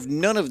deserve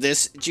none of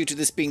this due to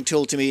this being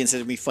told to me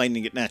instead of me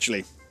finding it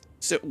naturally.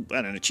 So,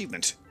 and an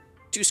achievement.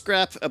 2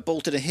 scrap, a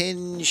bolt and a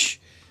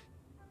hinge...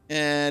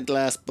 And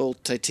glass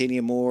bolt,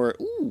 titanium ore.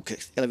 Ooh,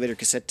 elevator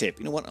cassette tape.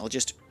 You know what? I'll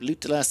just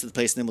loot the last of the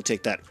place and then we'll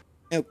take that.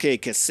 Okay,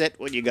 cassette,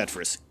 what you got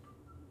for us?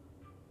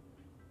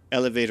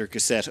 Elevator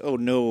cassette. Oh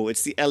no,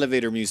 it's the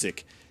elevator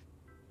music.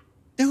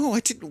 No, I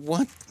didn't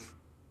want...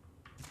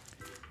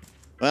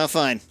 Well,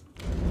 fine.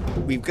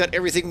 We've got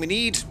everything we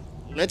need.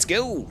 Let's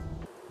go.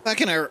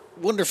 Back in our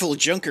wonderful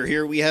junker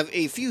here, we have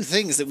a few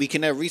things that we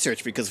can now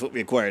research because of what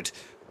we acquired.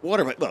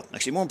 Water pipe. Well,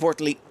 actually, more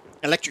importantly...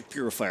 Electric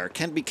purifier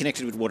can be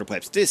connected with water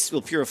pipes. This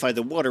will purify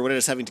the water without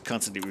us having to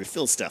constantly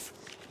refill stuff.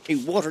 A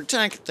water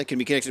tank that can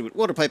be connected with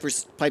water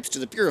pipes to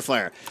the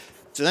purifier.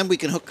 So then we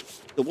can hook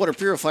the water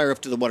purifier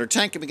up to the water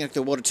tank and we can hook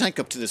the water tank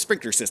up to the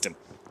sprinkler system.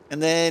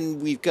 And then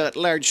we've got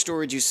large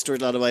storage, used to store a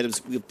lot of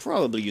items. We'll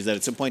probably use that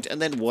at some point.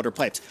 And then water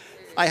pipes.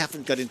 I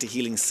haven't got into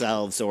healing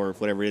salves or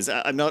whatever it is.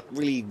 I'm not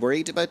really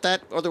worried about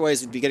that.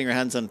 Otherwise, we'd be getting our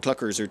hands on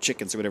cluckers or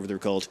chickens or whatever they're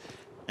called.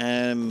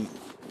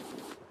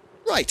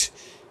 Right.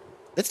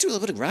 Let's do a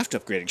little bit of raft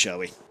upgrading, shall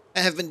we?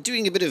 I have been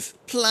doing a bit of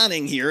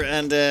planning here,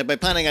 and by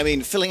planning I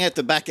mean filling out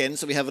the back end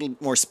so we have a little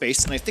more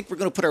space, and I think we're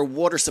going to put our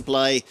water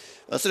supply,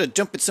 sort of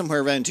dump it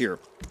somewhere around here.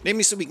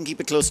 Namely so we can keep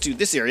it close to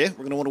this area.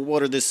 We're going to want to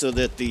water this so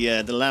that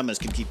the llamas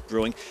can keep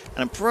growing, and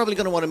I'm probably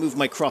going to want to move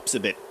my crops a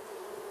bit.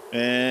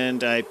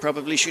 And I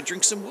probably should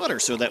drink some water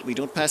so that we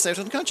don't pass out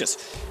unconscious.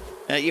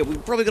 Yeah, we're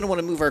probably going to want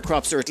to move our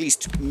crops, or at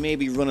least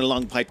maybe run a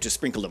long pipe to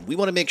sprinkle them. We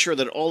want to make sure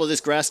that all of this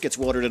grass gets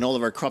watered and all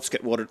of our crops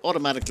get watered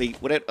automatically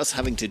without us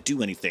having to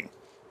do anything.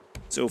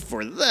 So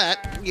for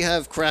that, we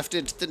have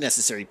crafted the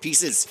necessary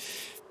pieces.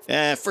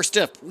 First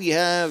up, we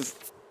have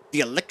The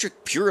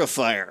electric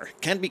purifier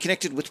can be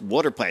connected with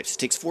water pipes. It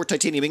takes 4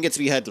 titanium ingots.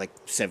 We had like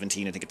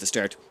 17, I think, at the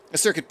start. A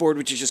circuit board,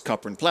 which is just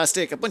copper and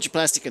plastic. A bunch of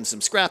plastic and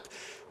some scrap.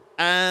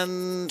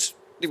 And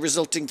the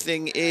resulting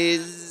thing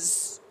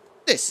is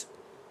this.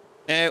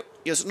 Now,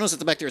 you'll notice at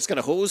the back there it's got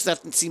a hose.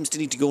 That seems to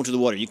need to go into the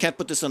water. You can't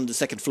put this on the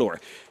second floor.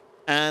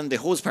 And the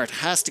hose part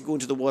has to go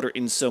into the water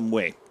in some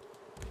way.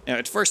 Now,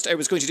 at first I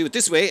was going to do it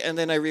this way, and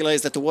then I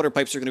realized that the water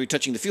pipes are going to be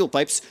touching the fuel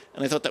pipes,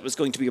 and I thought that was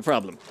going to be a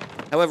problem.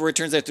 However, it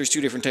turns out there's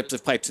 2 different types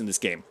of pipes in this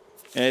game.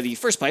 The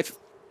first pipe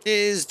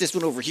is this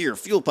one over here,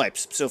 fuel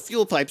pipes. So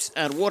fuel pipes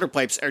and water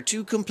pipes are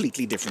 2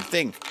 completely different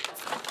things.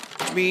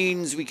 Which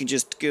means we can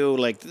just go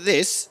like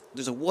this.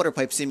 There's a water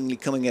pipe seemingly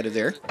coming out of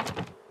there.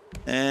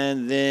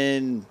 And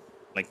then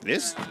like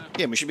this.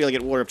 Yeah, we should be able to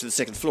get water up to the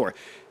second floor.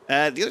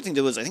 The other thing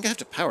though is I think I have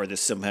to power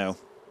this somehow.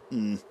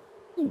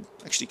 Ooh,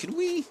 actually, can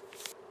we...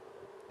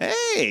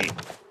 Hey!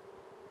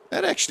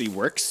 That actually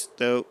works.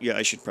 Though, yeah,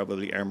 I should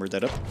probably armor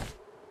that up.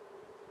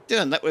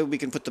 Done. That way we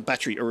can put the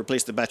battery, or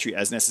replace the battery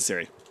as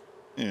necessary.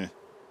 Yeah.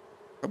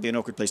 Probably an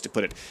awkward place to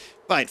put it.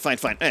 Fine.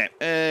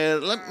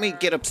 Let me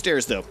get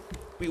upstairs, though.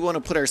 We want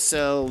to put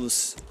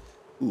ourselves...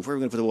 Ooh, where are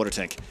we going to put the water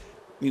tank?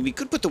 I mean, we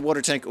could put the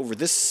water tank over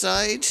this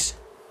side.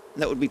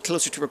 And that would be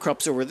closer to our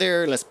crops over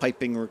there. Less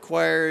piping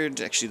required.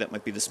 Actually, that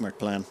might be the smart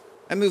plan.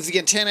 I moved the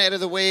antenna out of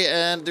the way,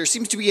 and there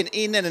seems to be an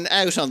in and an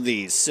out on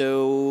these,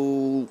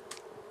 so...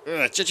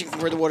 judging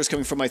from where the water's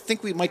coming from, I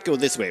think we might go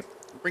this way.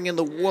 Bring in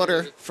the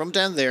water from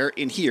down there,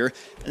 in here,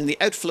 and the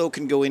outflow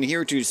can go in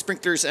here to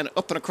sprinklers, and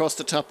up and across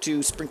the top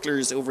to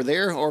sprinklers over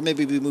there, or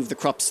maybe we move the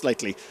crops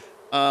slightly.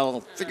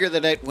 I'll figure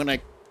that out when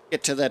I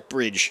get to that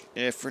bridge.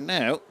 For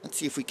now, let's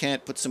see if we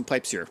can't put some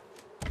pipes here.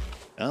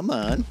 Come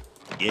on.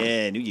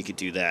 Yeah, I knew you could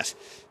do that.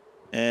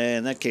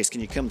 In that case, can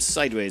you come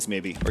sideways,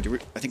 maybe? Or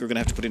I think we're going to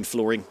have to put in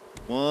flooring.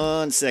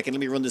 1 second, let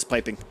me run this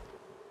piping.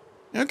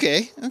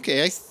 Okay,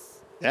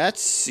 that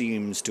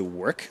seems to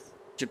work.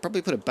 Should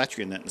probably put a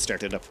battery in that and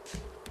start it up.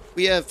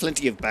 We have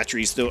plenty of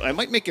batteries, though. I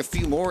might make a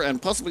few more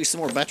and possibly some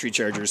more battery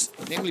chargers.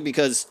 Namely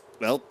because,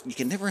 well, you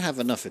can never have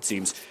enough, it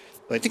seems.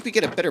 But I think we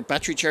get a better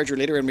battery charger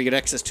later and we get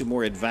access to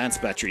more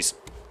advanced batteries.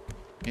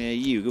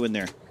 You, go in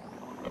there.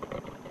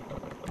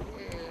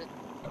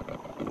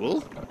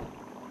 Cool.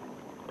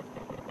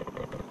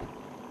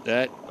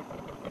 That,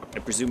 I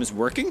presume, is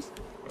working?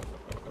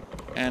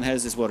 And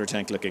how's this water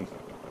tank looking?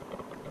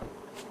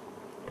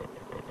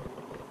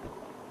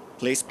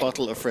 Place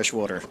bottle of fresh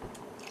water.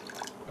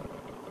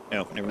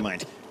 Oh, never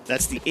mind.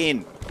 That's the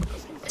in.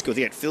 Let's go with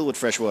the out. Fill with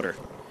fresh water.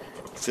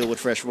 Fill with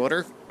fresh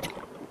water.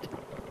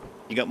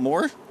 You got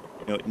more?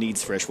 No, it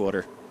needs fresh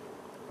water.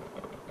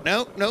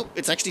 No,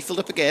 it's actually filled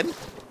up again.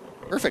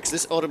 Perfect. So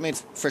this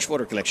automates fresh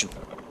water collection.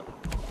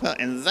 Well,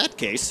 in that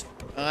case,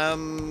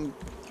 I'm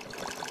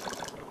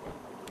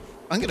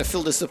going to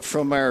fill this up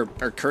from our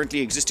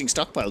currently existing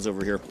stockpiles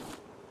over here.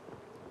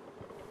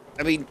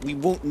 I mean, we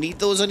won't need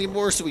those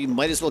anymore, so we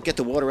might as well get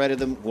the water out of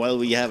them while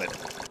we have it.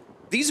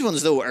 These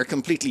ones, though, are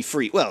completely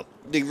free. Well,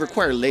 they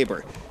require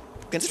labor.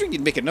 Considering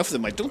you'd make enough of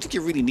them, I don't think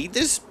you really need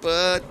this,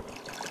 but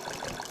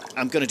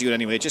I'm going to do it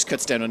anyway. It just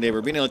cuts down on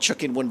labor. Being able to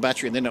chuck in 1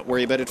 battery and then not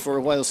worry about it for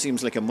a while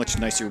seems like a much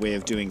nicer way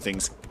of doing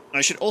things.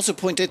 I should also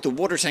point out the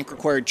water tank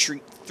required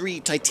 3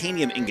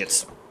 titanium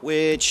ingots,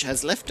 which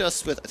has left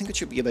us with, I think it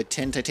should be about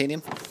 10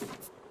 titanium.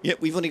 Yep,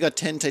 we've only got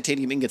 10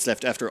 titanium ingots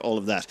left after all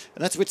of that.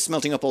 And that's with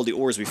smelting up all the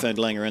ores we found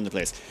lying around the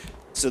place.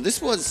 So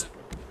this was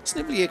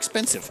reasonably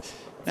expensive.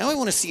 Now I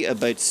want to see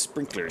about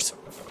sprinklers.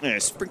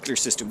 Sprinkler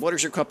system.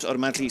 Waters your crops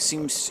automatically.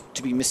 Seems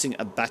to be missing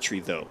a battery,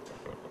 though.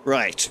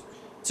 Right.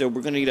 So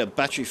we're going to need a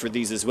battery for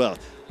these as well.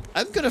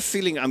 I've got a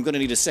feeling I'm going to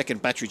need a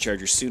second battery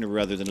charger sooner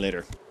rather than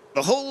later.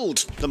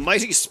 Behold, the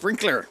mighty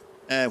sprinkler.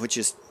 Which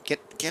is... Get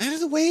out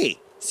of the way.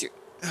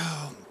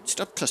 Oh,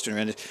 stop clustering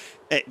around it.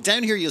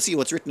 Down here you'll see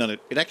what's written on it.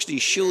 It actually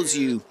shows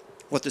you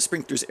what the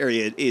sprinklers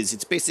area is.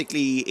 It's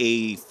basically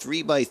a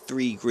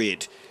 3x3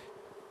 grid.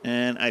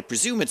 And I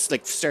presume it's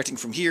like starting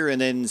from here and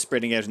then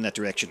spreading out in that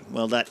direction.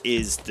 Well, that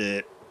is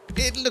the...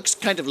 It looks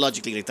kind of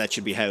logically like that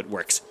should be how it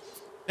works.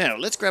 Now,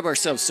 let's grab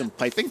ourselves some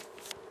piping.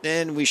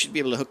 Then we should be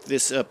able to hook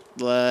this up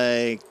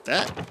like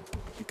that.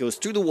 It goes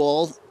through the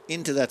wall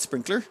into that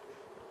sprinkler.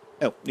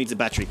 Oh, needs a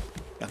battery.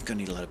 I'm going to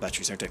need a lot of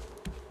batteries, aren't I?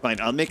 Fine,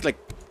 I'll make like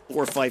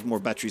 4 or 5 more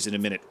batteries in a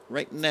minute.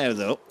 Right now,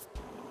 though,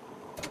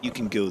 you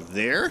can go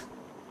there.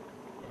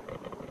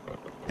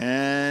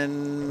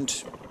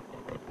 And...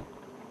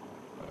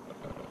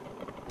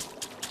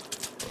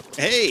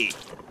 Hey!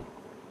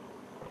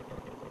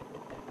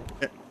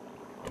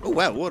 Oh,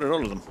 wow, what are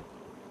all of them?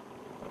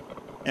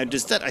 Now,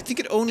 does that... I think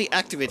it only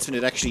activates when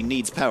it actually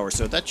needs power,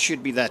 so that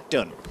should be that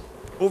done.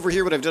 Over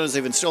here, what I've done is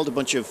I've installed a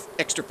bunch of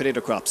extra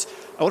potato crops.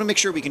 I want to make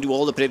sure we can do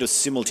all the potatoes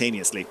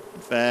simultaneously.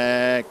 In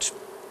fact...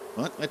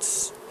 What?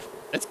 Let's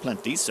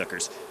plant these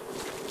suckers.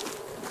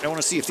 I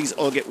want to see if these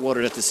all get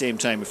watered at the same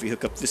time if we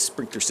hook up this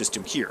sprinkler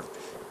system here.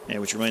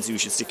 Which reminds me we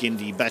should stick in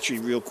the battery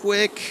real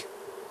quick.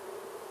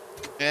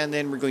 And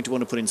then we're going to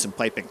want to put in some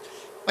piping.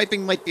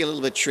 Piping might be a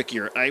little bit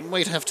trickier. I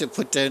might have to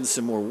put down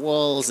some more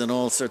walls and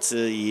all sorts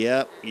of...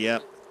 Yep.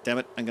 Damn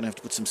it, I'm going to have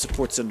to put some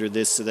supports under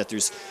this so that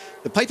there's...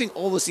 The piping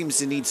always seems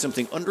to need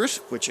something under it,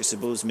 which I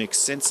suppose makes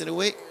sense in a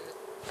way.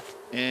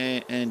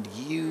 And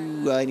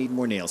you... I need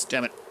more nails,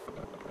 damn it.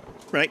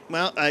 Right,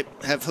 well, I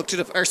have hooked it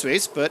up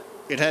arseways, but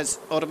it has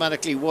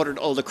automatically watered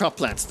all the crop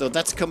plants, though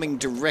that's coming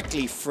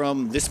directly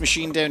from this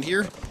machine down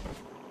here.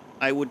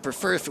 I would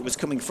prefer if it was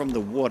coming from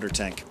the water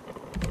tank.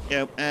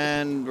 Yep,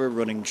 and we're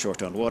running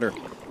short on water.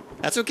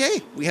 That's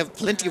okay. We have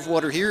plenty of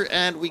water here,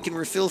 and we can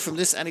refill from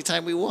this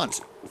anytime we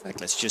want. In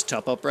fact, let's just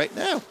top up right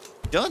now.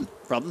 Done.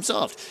 Problem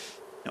solved.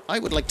 Now, I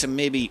would like to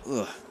maybe...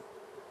 I'm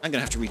going to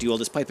have to redo all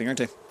this piping,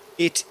 aren't I?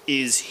 It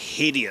is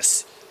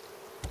hideous,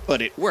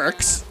 but it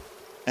works.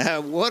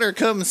 Water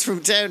comes from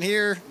down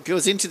here,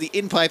 goes into the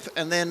in-pipe,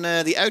 and then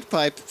the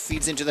out-pipe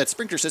feeds into that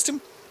sprinkler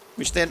system,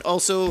 which then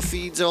also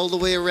feeds all the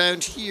way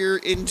around here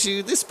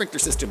into this sprinkler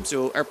system,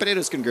 so our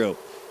potatoes can grow,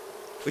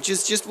 which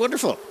is just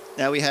wonderful.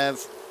 Now we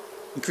have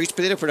increased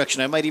potato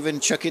production. I might even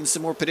chuck in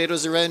some more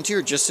potatoes around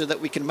here just so that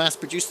we can mass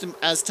produce them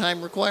as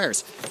time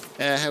requires.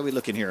 How are we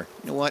looking here?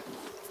 You know what?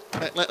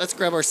 Let's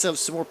grab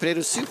ourselves some more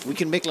potato soup. We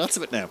can make lots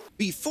of it now.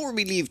 Before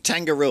we leave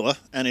Tangaroa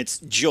and its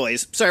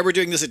joys... Sorry, we're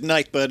doing this at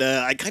night, but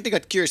I kind of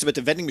got curious about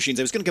the vending machines.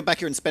 I was going to come back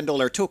here and spend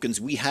all our tokens.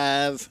 We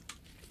have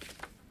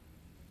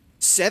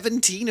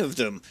 17 of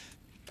them.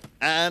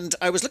 And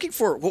I was looking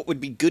for what would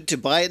be good to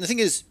buy. And the thing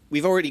is,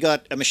 we've already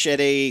got a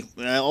machete,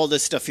 all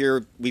this stuff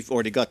here. We've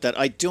already got that.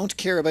 I don't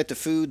care about the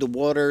food, the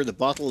water, the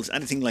bottles,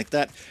 anything like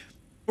that.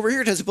 Over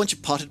here, it has a bunch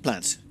of potted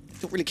plants.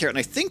 Don't really care, and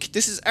I think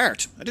this is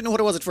art. I didn't know what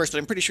it was at first, but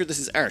I'm pretty sure this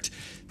is art.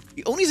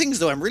 The only things,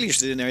 though, I'm really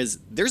interested in there is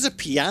there's a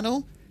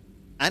piano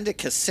and a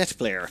cassette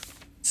player.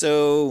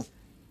 So,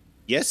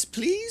 yes,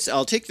 please,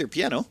 I'll take their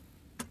piano.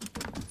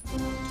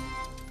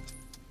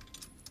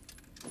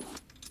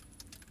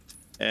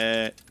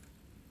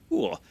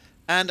 Cool.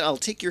 And I'll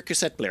take your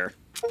cassette player.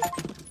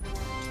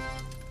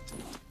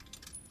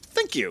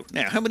 Thank you.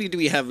 Now, how many do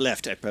we have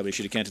left? I probably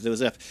should have counted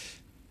those up.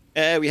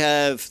 We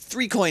have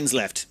 3 coins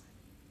left.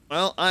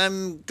 Well,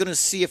 I'm going to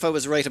see if I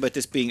was right about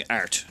this being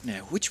art. Now,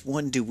 which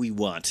one do we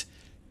want?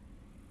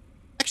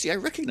 Actually, I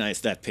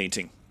recognize that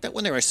painting. That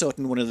one there, I saw it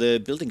in one of the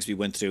buildings we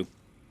went through.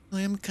 I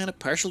am kind of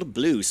partial to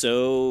blue,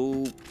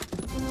 so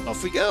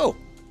off we go.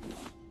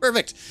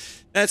 Perfect.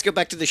 Now let's go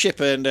back to the ship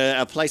and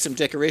apply some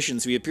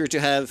decorations. We appear to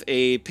have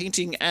a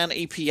painting and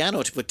a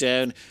piano to put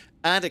down,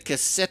 and a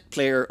cassette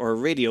player or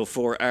radio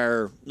for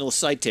our little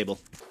side table.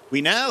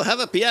 We now have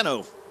a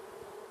piano.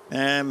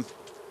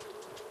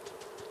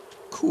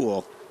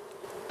 Cool.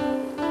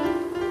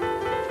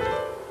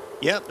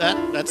 Yep,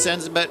 that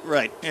sounds about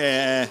right.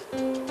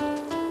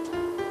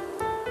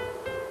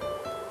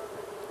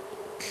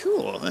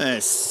 Cool.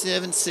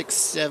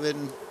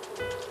 767.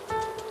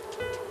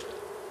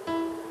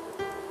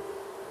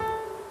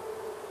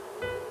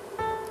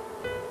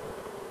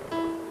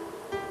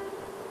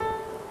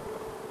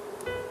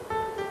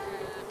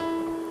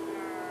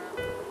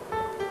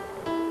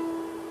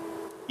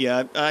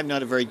 Yeah, I'm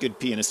not a very good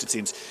pianist, it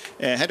seems.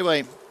 How do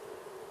I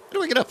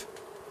get up?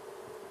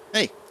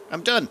 Hey,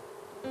 I'm done.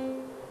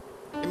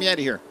 Get me out of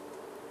here.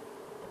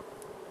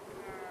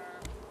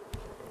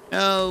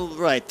 Oh,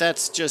 right,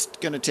 that's just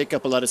gonna take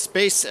up a lot of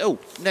space. Oh,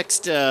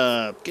 next,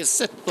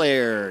 cassette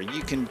player.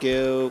 You can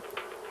go...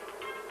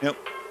 Nope.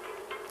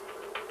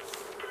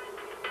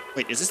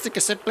 Wait, is this the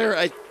cassette player?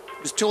 I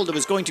was told there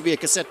was going to be a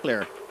cassette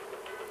player.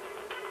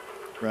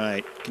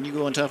 Right, can you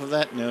go on top of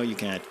that? No, you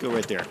can't. Go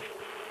right there.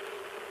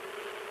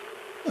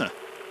 Huh.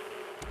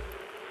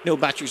 No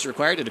batteries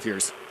required, it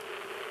appears.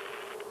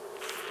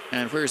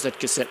 And where's that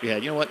cassette we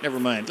had? You know what? Never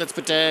mind. Let's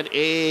put down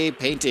a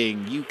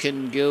painting. You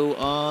can go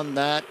on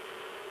that.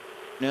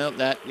 No,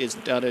 that is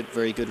not a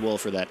very good wall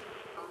for that.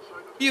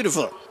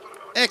 Beautiful.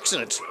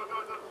 Excellent.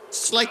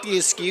 Slightly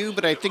askew,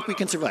 but I think we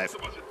can survive.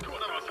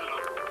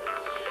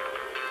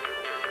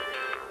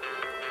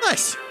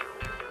 Nice.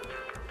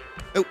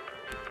 Oh,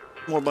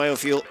 more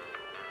biofuel.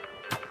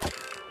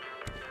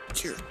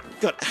 Dear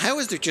God, how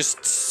is there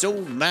just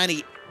so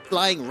many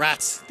flying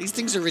rats? These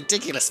things are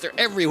ridiculous. They're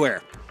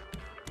everywhere.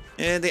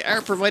 And they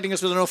are providing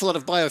us with an awful lot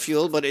of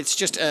biofuel, but it's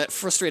just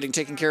frustrating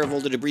taking care of all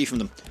the debris from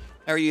them.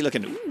 How are you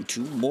looking? Ooh,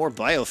 2 more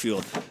biofuel.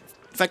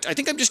 In fact, I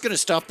think I'm just going to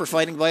stop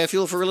refining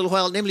biofuel for a little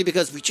while, namely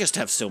because we just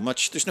have so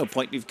much. There's no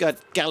point. We've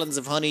got gallons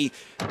of honey,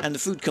 and the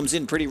food comes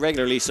in pretty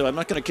regularly, so I'm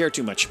not going to care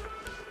too much.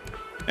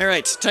 All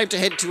right, time to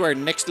head to our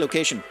next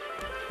location.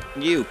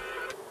 You.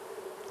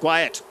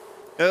 Quiet.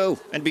 Oh,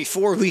 and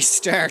before we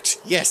start,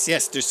 yes,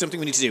 there's something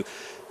we need to do.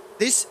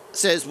 This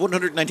says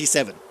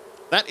 197.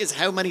 That is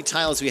how many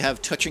tiles we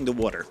have touching the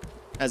water,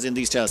 as in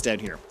these tiles down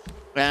here.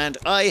 And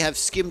I have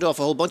skimmed off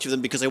a whole bunch of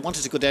them because I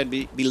wanted to go down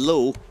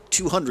below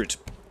 200.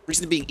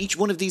 Reason being, each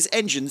one of these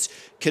engines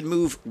can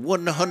move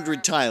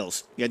 100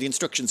 tiles. Yeah, the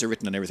instructions are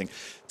written on everything.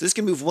 So this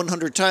can move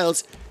 100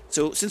 tiles.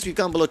 So since we've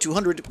gone below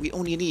 200, we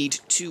only need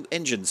 2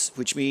 engines,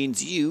 which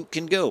means you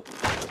can go.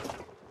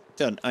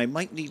 Done. I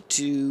might need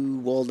to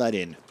wall that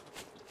in.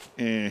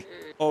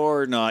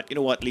 Or not. You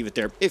know what? Leave it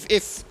there.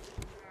 If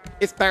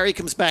If Barry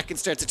comes back and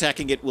starts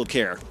attacking it, we'll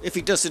care. If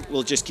he doesn't,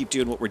 we'll just keep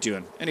doing what we're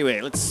doing. Anyway,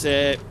 let's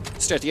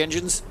start the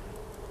engines.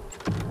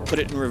 Put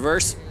it in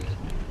reverse.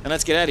 And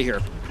let's get out of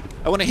here.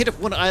 I want to hit up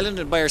one island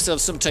and buy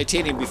ourselves some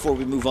titanium before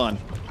we move on.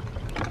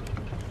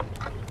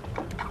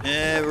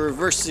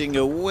 Reversing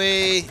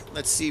away.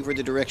 Let's see where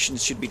the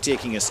directions should be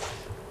taking us.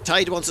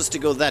 Tide wants us to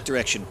go that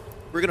direction.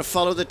 We're going to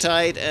follow the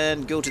tide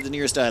and go to the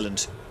nearest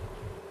island.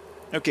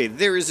 Okay,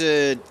 there is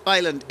an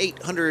island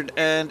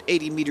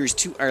 880 meters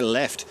to our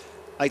left.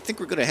 I think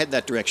we're going to head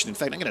that direction. In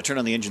fact, I'm going to turn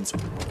on the engines.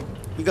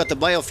 We've got the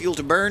biofuel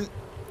to burn.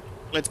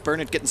 Let's burn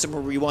it, getting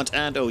somewhere we want.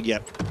 And, oh, yeah.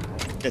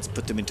 Let's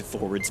put them into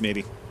forwards,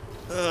 maybe.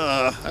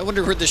 I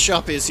wonder where the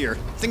shop is here.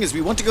 Thing is,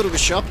 we want to go to a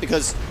shop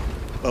because,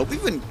 well,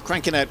 we've been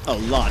cranking out a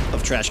lot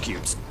of trash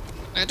cubes.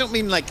 I don't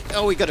mean like,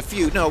 oh, we got a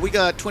few. No, we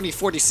got 20,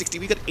 40, 60.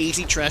 We got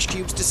 80 trash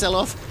cubes to sell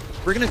off.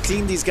 We're going to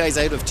clean these guys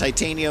out of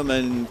titanium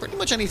and pretty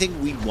much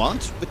anything we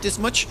want with this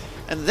much.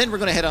 And then we're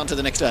going to head on to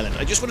the next island.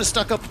 I just want to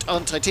stock up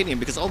on titanium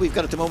because all we've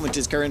got at the moment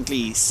is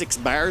currently 6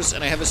 bars.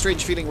 And I have a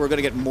strange feeling we're going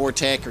to get more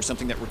tech or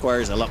something that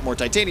requires a lot more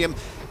titanium.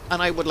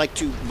 And I would like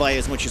to buy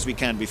as much as we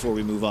can before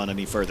we move on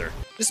any further.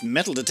 This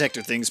metal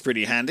detector thing's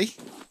pretty handy.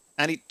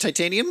 Any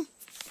titanium?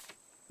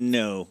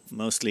 No,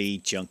 mostly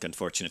junk,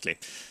 unfortunately.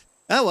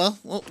 Oh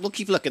well, we'll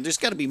keep looking. There's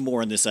got to be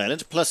more on this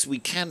island. Plus, we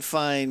can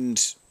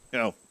find...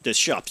 oh, the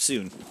shop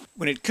soon.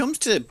 When it comes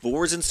to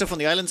boars and stuff on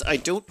the islands, I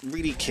don't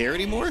really care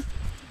anymore.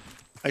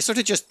 I sort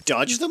of just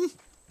dodge them.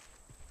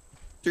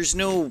 There's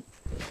no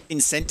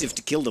incentive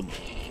to kill them.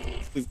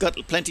 We've got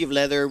plenty of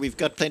leather, we've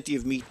got plenty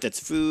of meat that's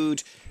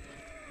food.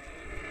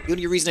 The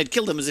only reason I'd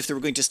kill them is if they were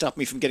going to stop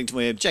me from getting to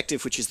my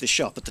objective, which is the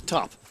shop at the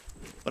top.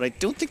 But I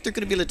don't think they're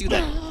going to be able to do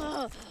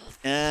that.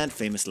 And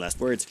famous last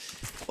words.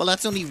 Well,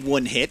 that's only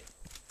one hit.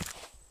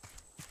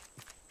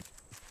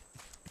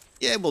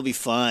 Yeah, we'll be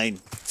fine.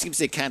 Seems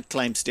they can't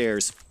climb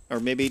stairs. Or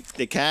maybe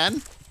they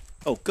can?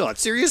 Oh god,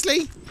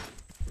 seriously?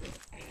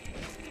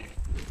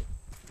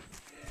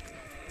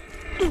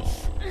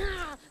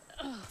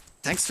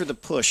 Thanks for the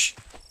push.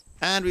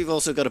 And we've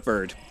also got a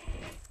bird.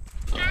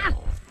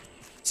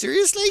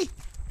 Seriously?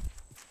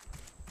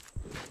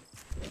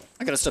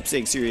 I gotta stop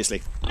saying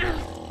seriously.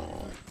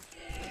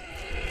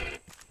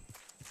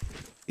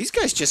 These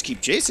guys just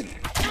keep chasing.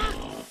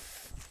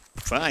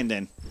 Fine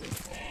then.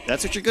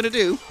 That's what you're gonna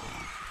do.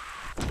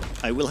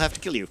 I will have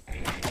to kill you.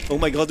 Oh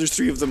my god, there's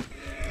 3 of them.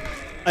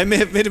 I may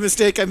have made a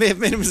mistake. I may have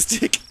made a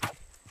mistake.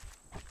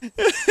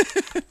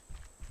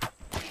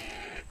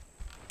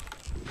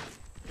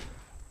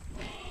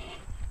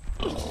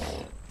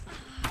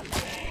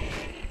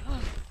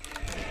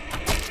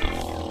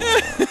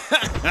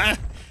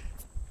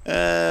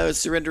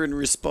 Surrender and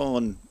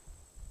respawn.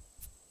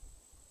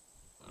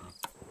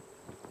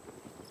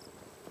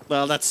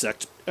 Well, that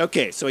sucked.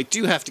 Okay, so I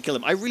do have to kill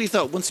them. I really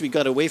thought once we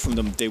got away from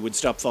them, they would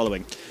stop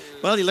following.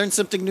 Well, you learn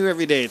something new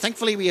every day.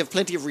 Thankfully, we have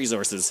plenty of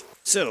resources.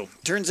 So,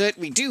 turns out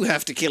we do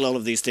have to kill all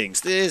of these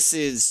things. This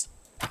is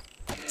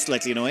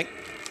slightly annoying.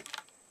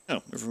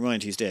 Oh, never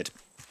mind, he's dead.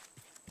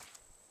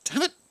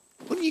 Damn it!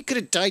 Well, you could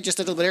have died just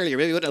a little bit earlier.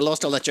 Maybe we would have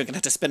lost all that junk and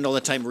had to spend all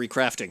that time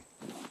recrafting.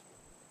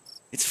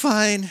 It's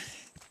fine.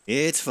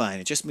 It's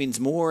fine. It just means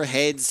more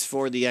heads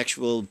for the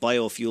actual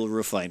biofuel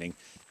refining.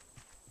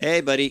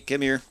 Hey, buddy,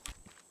 come here.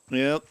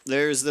 Yep,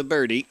 there's the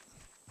birdie.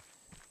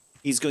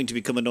 He's going to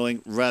become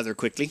annoying rather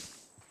quickly.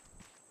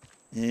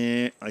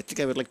 I think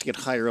I would like to get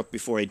higher up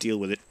before I deal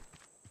with it.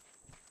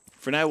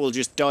 For now, we'll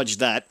just dodge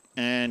that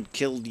and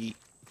kill the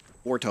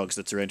warthogs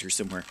that's around here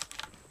somewhere.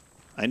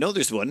 I know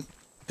there's one,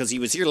 because he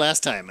was here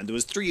last time, and there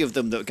was 3 of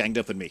them that ganged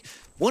up on me.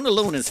 1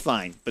 alone is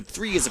fine, but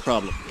 3 is a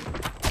problem.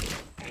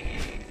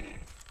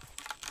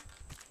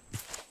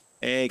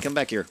 Hey, come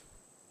back here.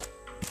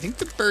 I think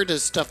the bird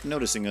has stopped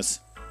noticing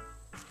us.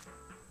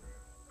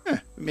 Huh,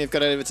 we may have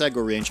got out of its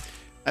aggro range.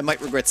 I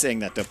might regret saying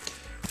that, though.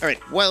 Alright,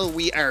 while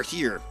we are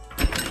here,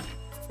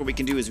 what we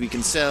can do is we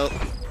can sell...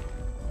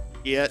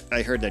 Yeah,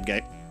 I heard that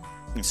guy.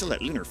 We can sell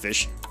that lunar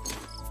fish.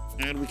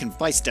 And we can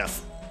buy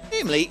stuff.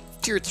 Namely,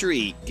 tier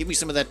 3. Give me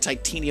some of that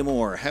titanium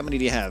ore. How many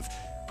do you have?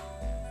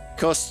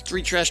 Costs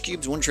 3 trash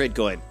cubes, 1 trade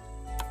coin.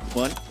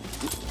 1, 2,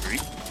 3.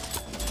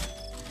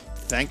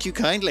 Thank you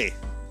kindly.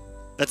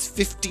 That's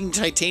 15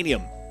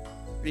 titanium.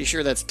 Pretty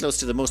sure that's close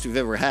to the most we've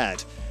ever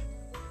had.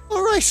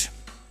 Alright.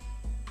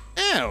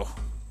 Now,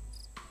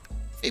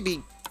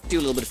 maybe do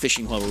a little bit of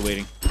fishing while we're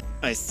waiting.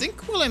 I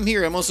think while I'm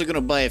here, I'm also going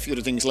to buy a few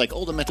other things like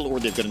all the metal ore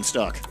they've got in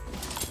stock.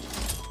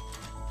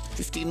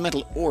 15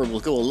 metal ore will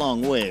go a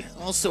long way.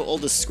 Also, all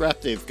the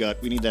scrap they've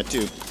got, we need that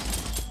too.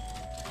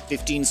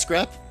 15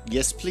 scrap?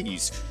 Yes,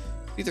 please.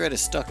 Either out of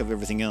stock of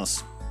everything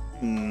else.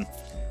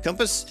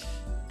 Compass?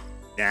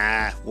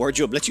 Nah,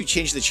 wardrobe. Let you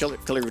change the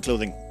color of your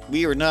clothing.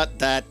 We are not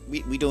that.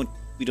 We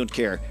don't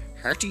care.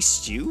 Hearty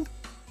stew?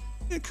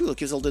 Yeah, cool. It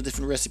gives all the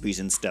different recipes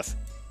and stuff.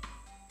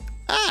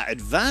 Ah,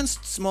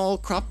 advanced small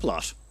crop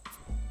plot.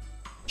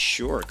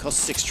 Sure, it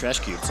costs 6 trash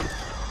cubes.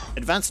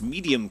 Advanced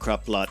medium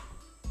crop plot.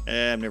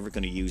 I'm never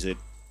going to use it.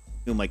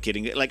 Who am I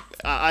kidding? Like,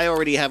 I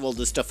already have all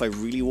the stuff I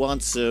really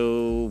want,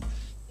 so...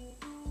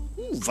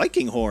 Ooh,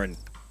 Viking horn.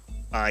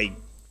 I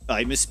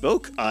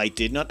misspoke. I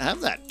did not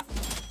have that.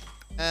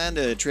 And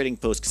a trading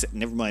post cassette.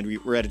 Never mind,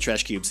 we're out of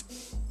trash cubes.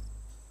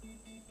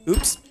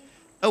 Oops.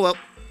 Oh well.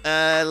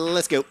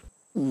 Let's go.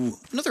 Ooh,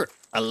 another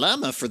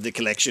llama for the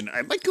collection.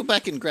 I might go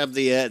back and grab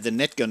the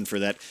net gun for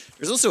that.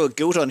 There's also a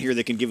goat on here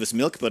that can give us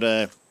milk, but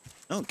I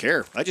don't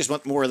care. I just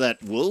want more of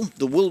that wool.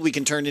 The wool we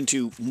can turn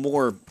into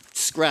more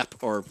scrap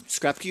or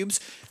scrap cubes.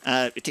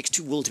 It takes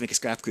 2 wool to make a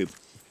scrap cube.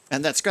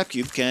 And that scrap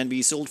cube can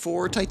be sold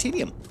for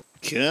titanium.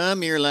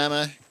 Come here,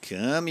 llama.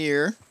 Come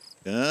here.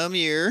 Come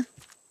here.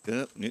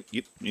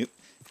 Nope.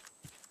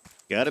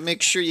 Gotta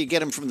make sure you get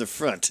them from the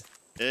front.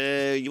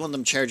 You want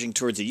them charging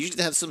towards you. Usually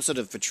they have some sort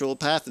of patrol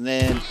path, and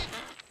then...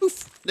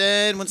 Poof.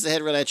 Then, once they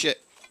head right at you,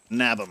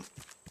 nab them.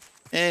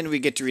 And we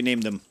get to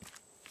rename them.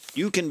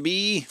 You can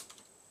be...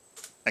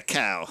 a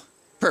cow.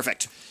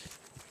 Perfect.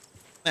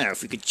 Now,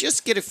 if we could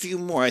just get a few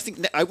more. I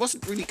think I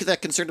wasn't really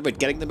that concerned about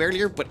getting them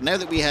earlier, but now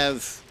that we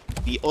have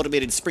the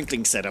automated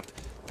sprinkling setup,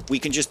 we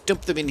can just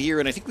dump them in here,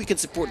 and I think we can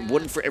support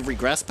 1 for every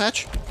grass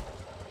patch.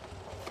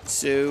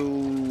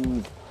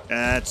 So...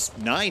 that's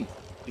 9.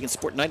 We can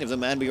support 9 of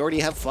them, and we already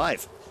have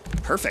 5.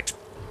 Perfect.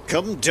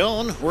 Come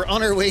dawn, we're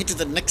on our way to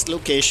the next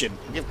location.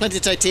 We have plenty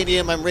of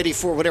titanium. I'm ready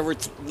for whatever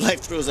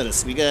life throws at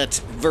us. We got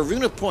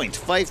Varuna Point,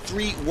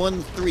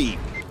 5313.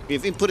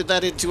 We've inputted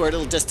that into our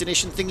little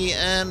destination thingy,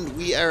 and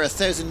we are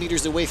 1,000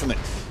 meters away from it.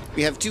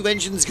 We have 2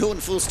 engines going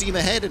full steam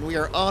ahead, and we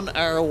are on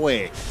our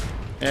way.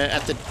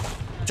 At the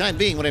time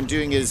being, what I'm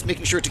doing is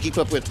making sure to keep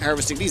up with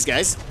harvesting these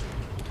guys.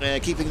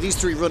 Keeping these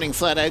 3 running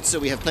flat out so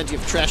we have plenty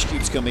of trash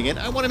cubes coming in.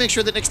 I want to make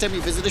sure that next time we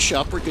visit a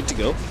shop, we're good to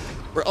go.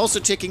 We're also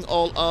taking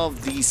all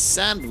of the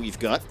sand we've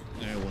got.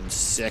 1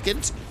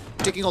 second.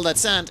 Taking all that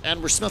sand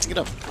and we're smelting it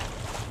up.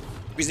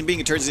 Reason being,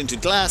 it turns it into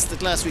glass. The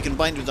glass we can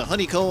bind with the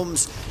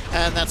honeycombs,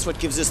 and that's what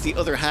gives us the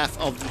other half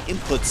of the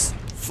inputs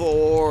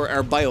for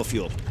our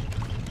biofuel.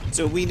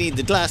 So we need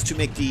the glass to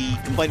make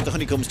combine with the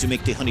honeycombs to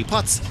make the honey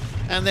pots.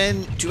 And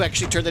then to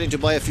actually turn that into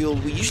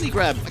biofuel, we usually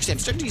grab... Actually, I'm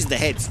starting to use the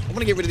heads. I want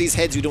to get rid of these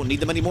heads. We don't need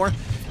them anymore.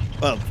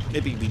 Well,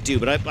 maybe we do,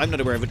 but I'm not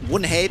aware of it.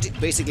 1 head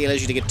basically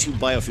allows you to get 2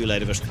 biofuel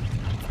out of it.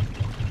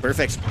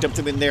 Perfect. Dump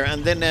them in there,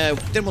 and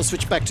then we'll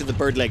switch back to the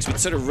bird legs. We'd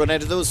sort of run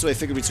out of those, so I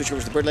figured we'd switch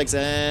over to the bird legs.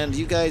 And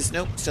you guys,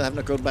 nope, still have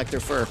not grown back their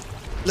fur.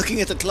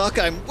 Looking at the clock,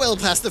 I'm well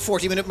past the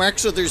 40-minute mark,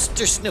 so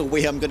there's no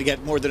way I'm going to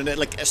get more than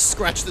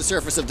scratch the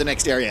surface of the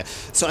next area.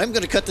 So I'm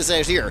going to cut this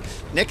out here.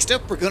 Next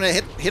up, we're going to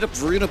hit up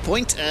Varuna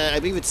Point. I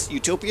believe it's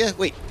Utopia.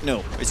 Wait,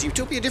 no. Is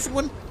Utopia a different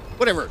one?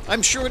 Whatever.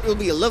 I'm sure it will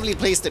be a lovely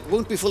place that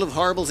won't be full of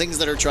horrible things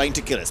that are trying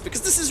to kill us,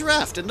 because this is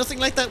Raft, and nothing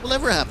like that will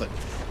ever happen.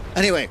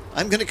 Anyway,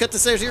 I'm going to cut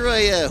this out here.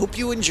 I hope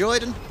you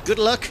enjoyed, and good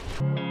luck.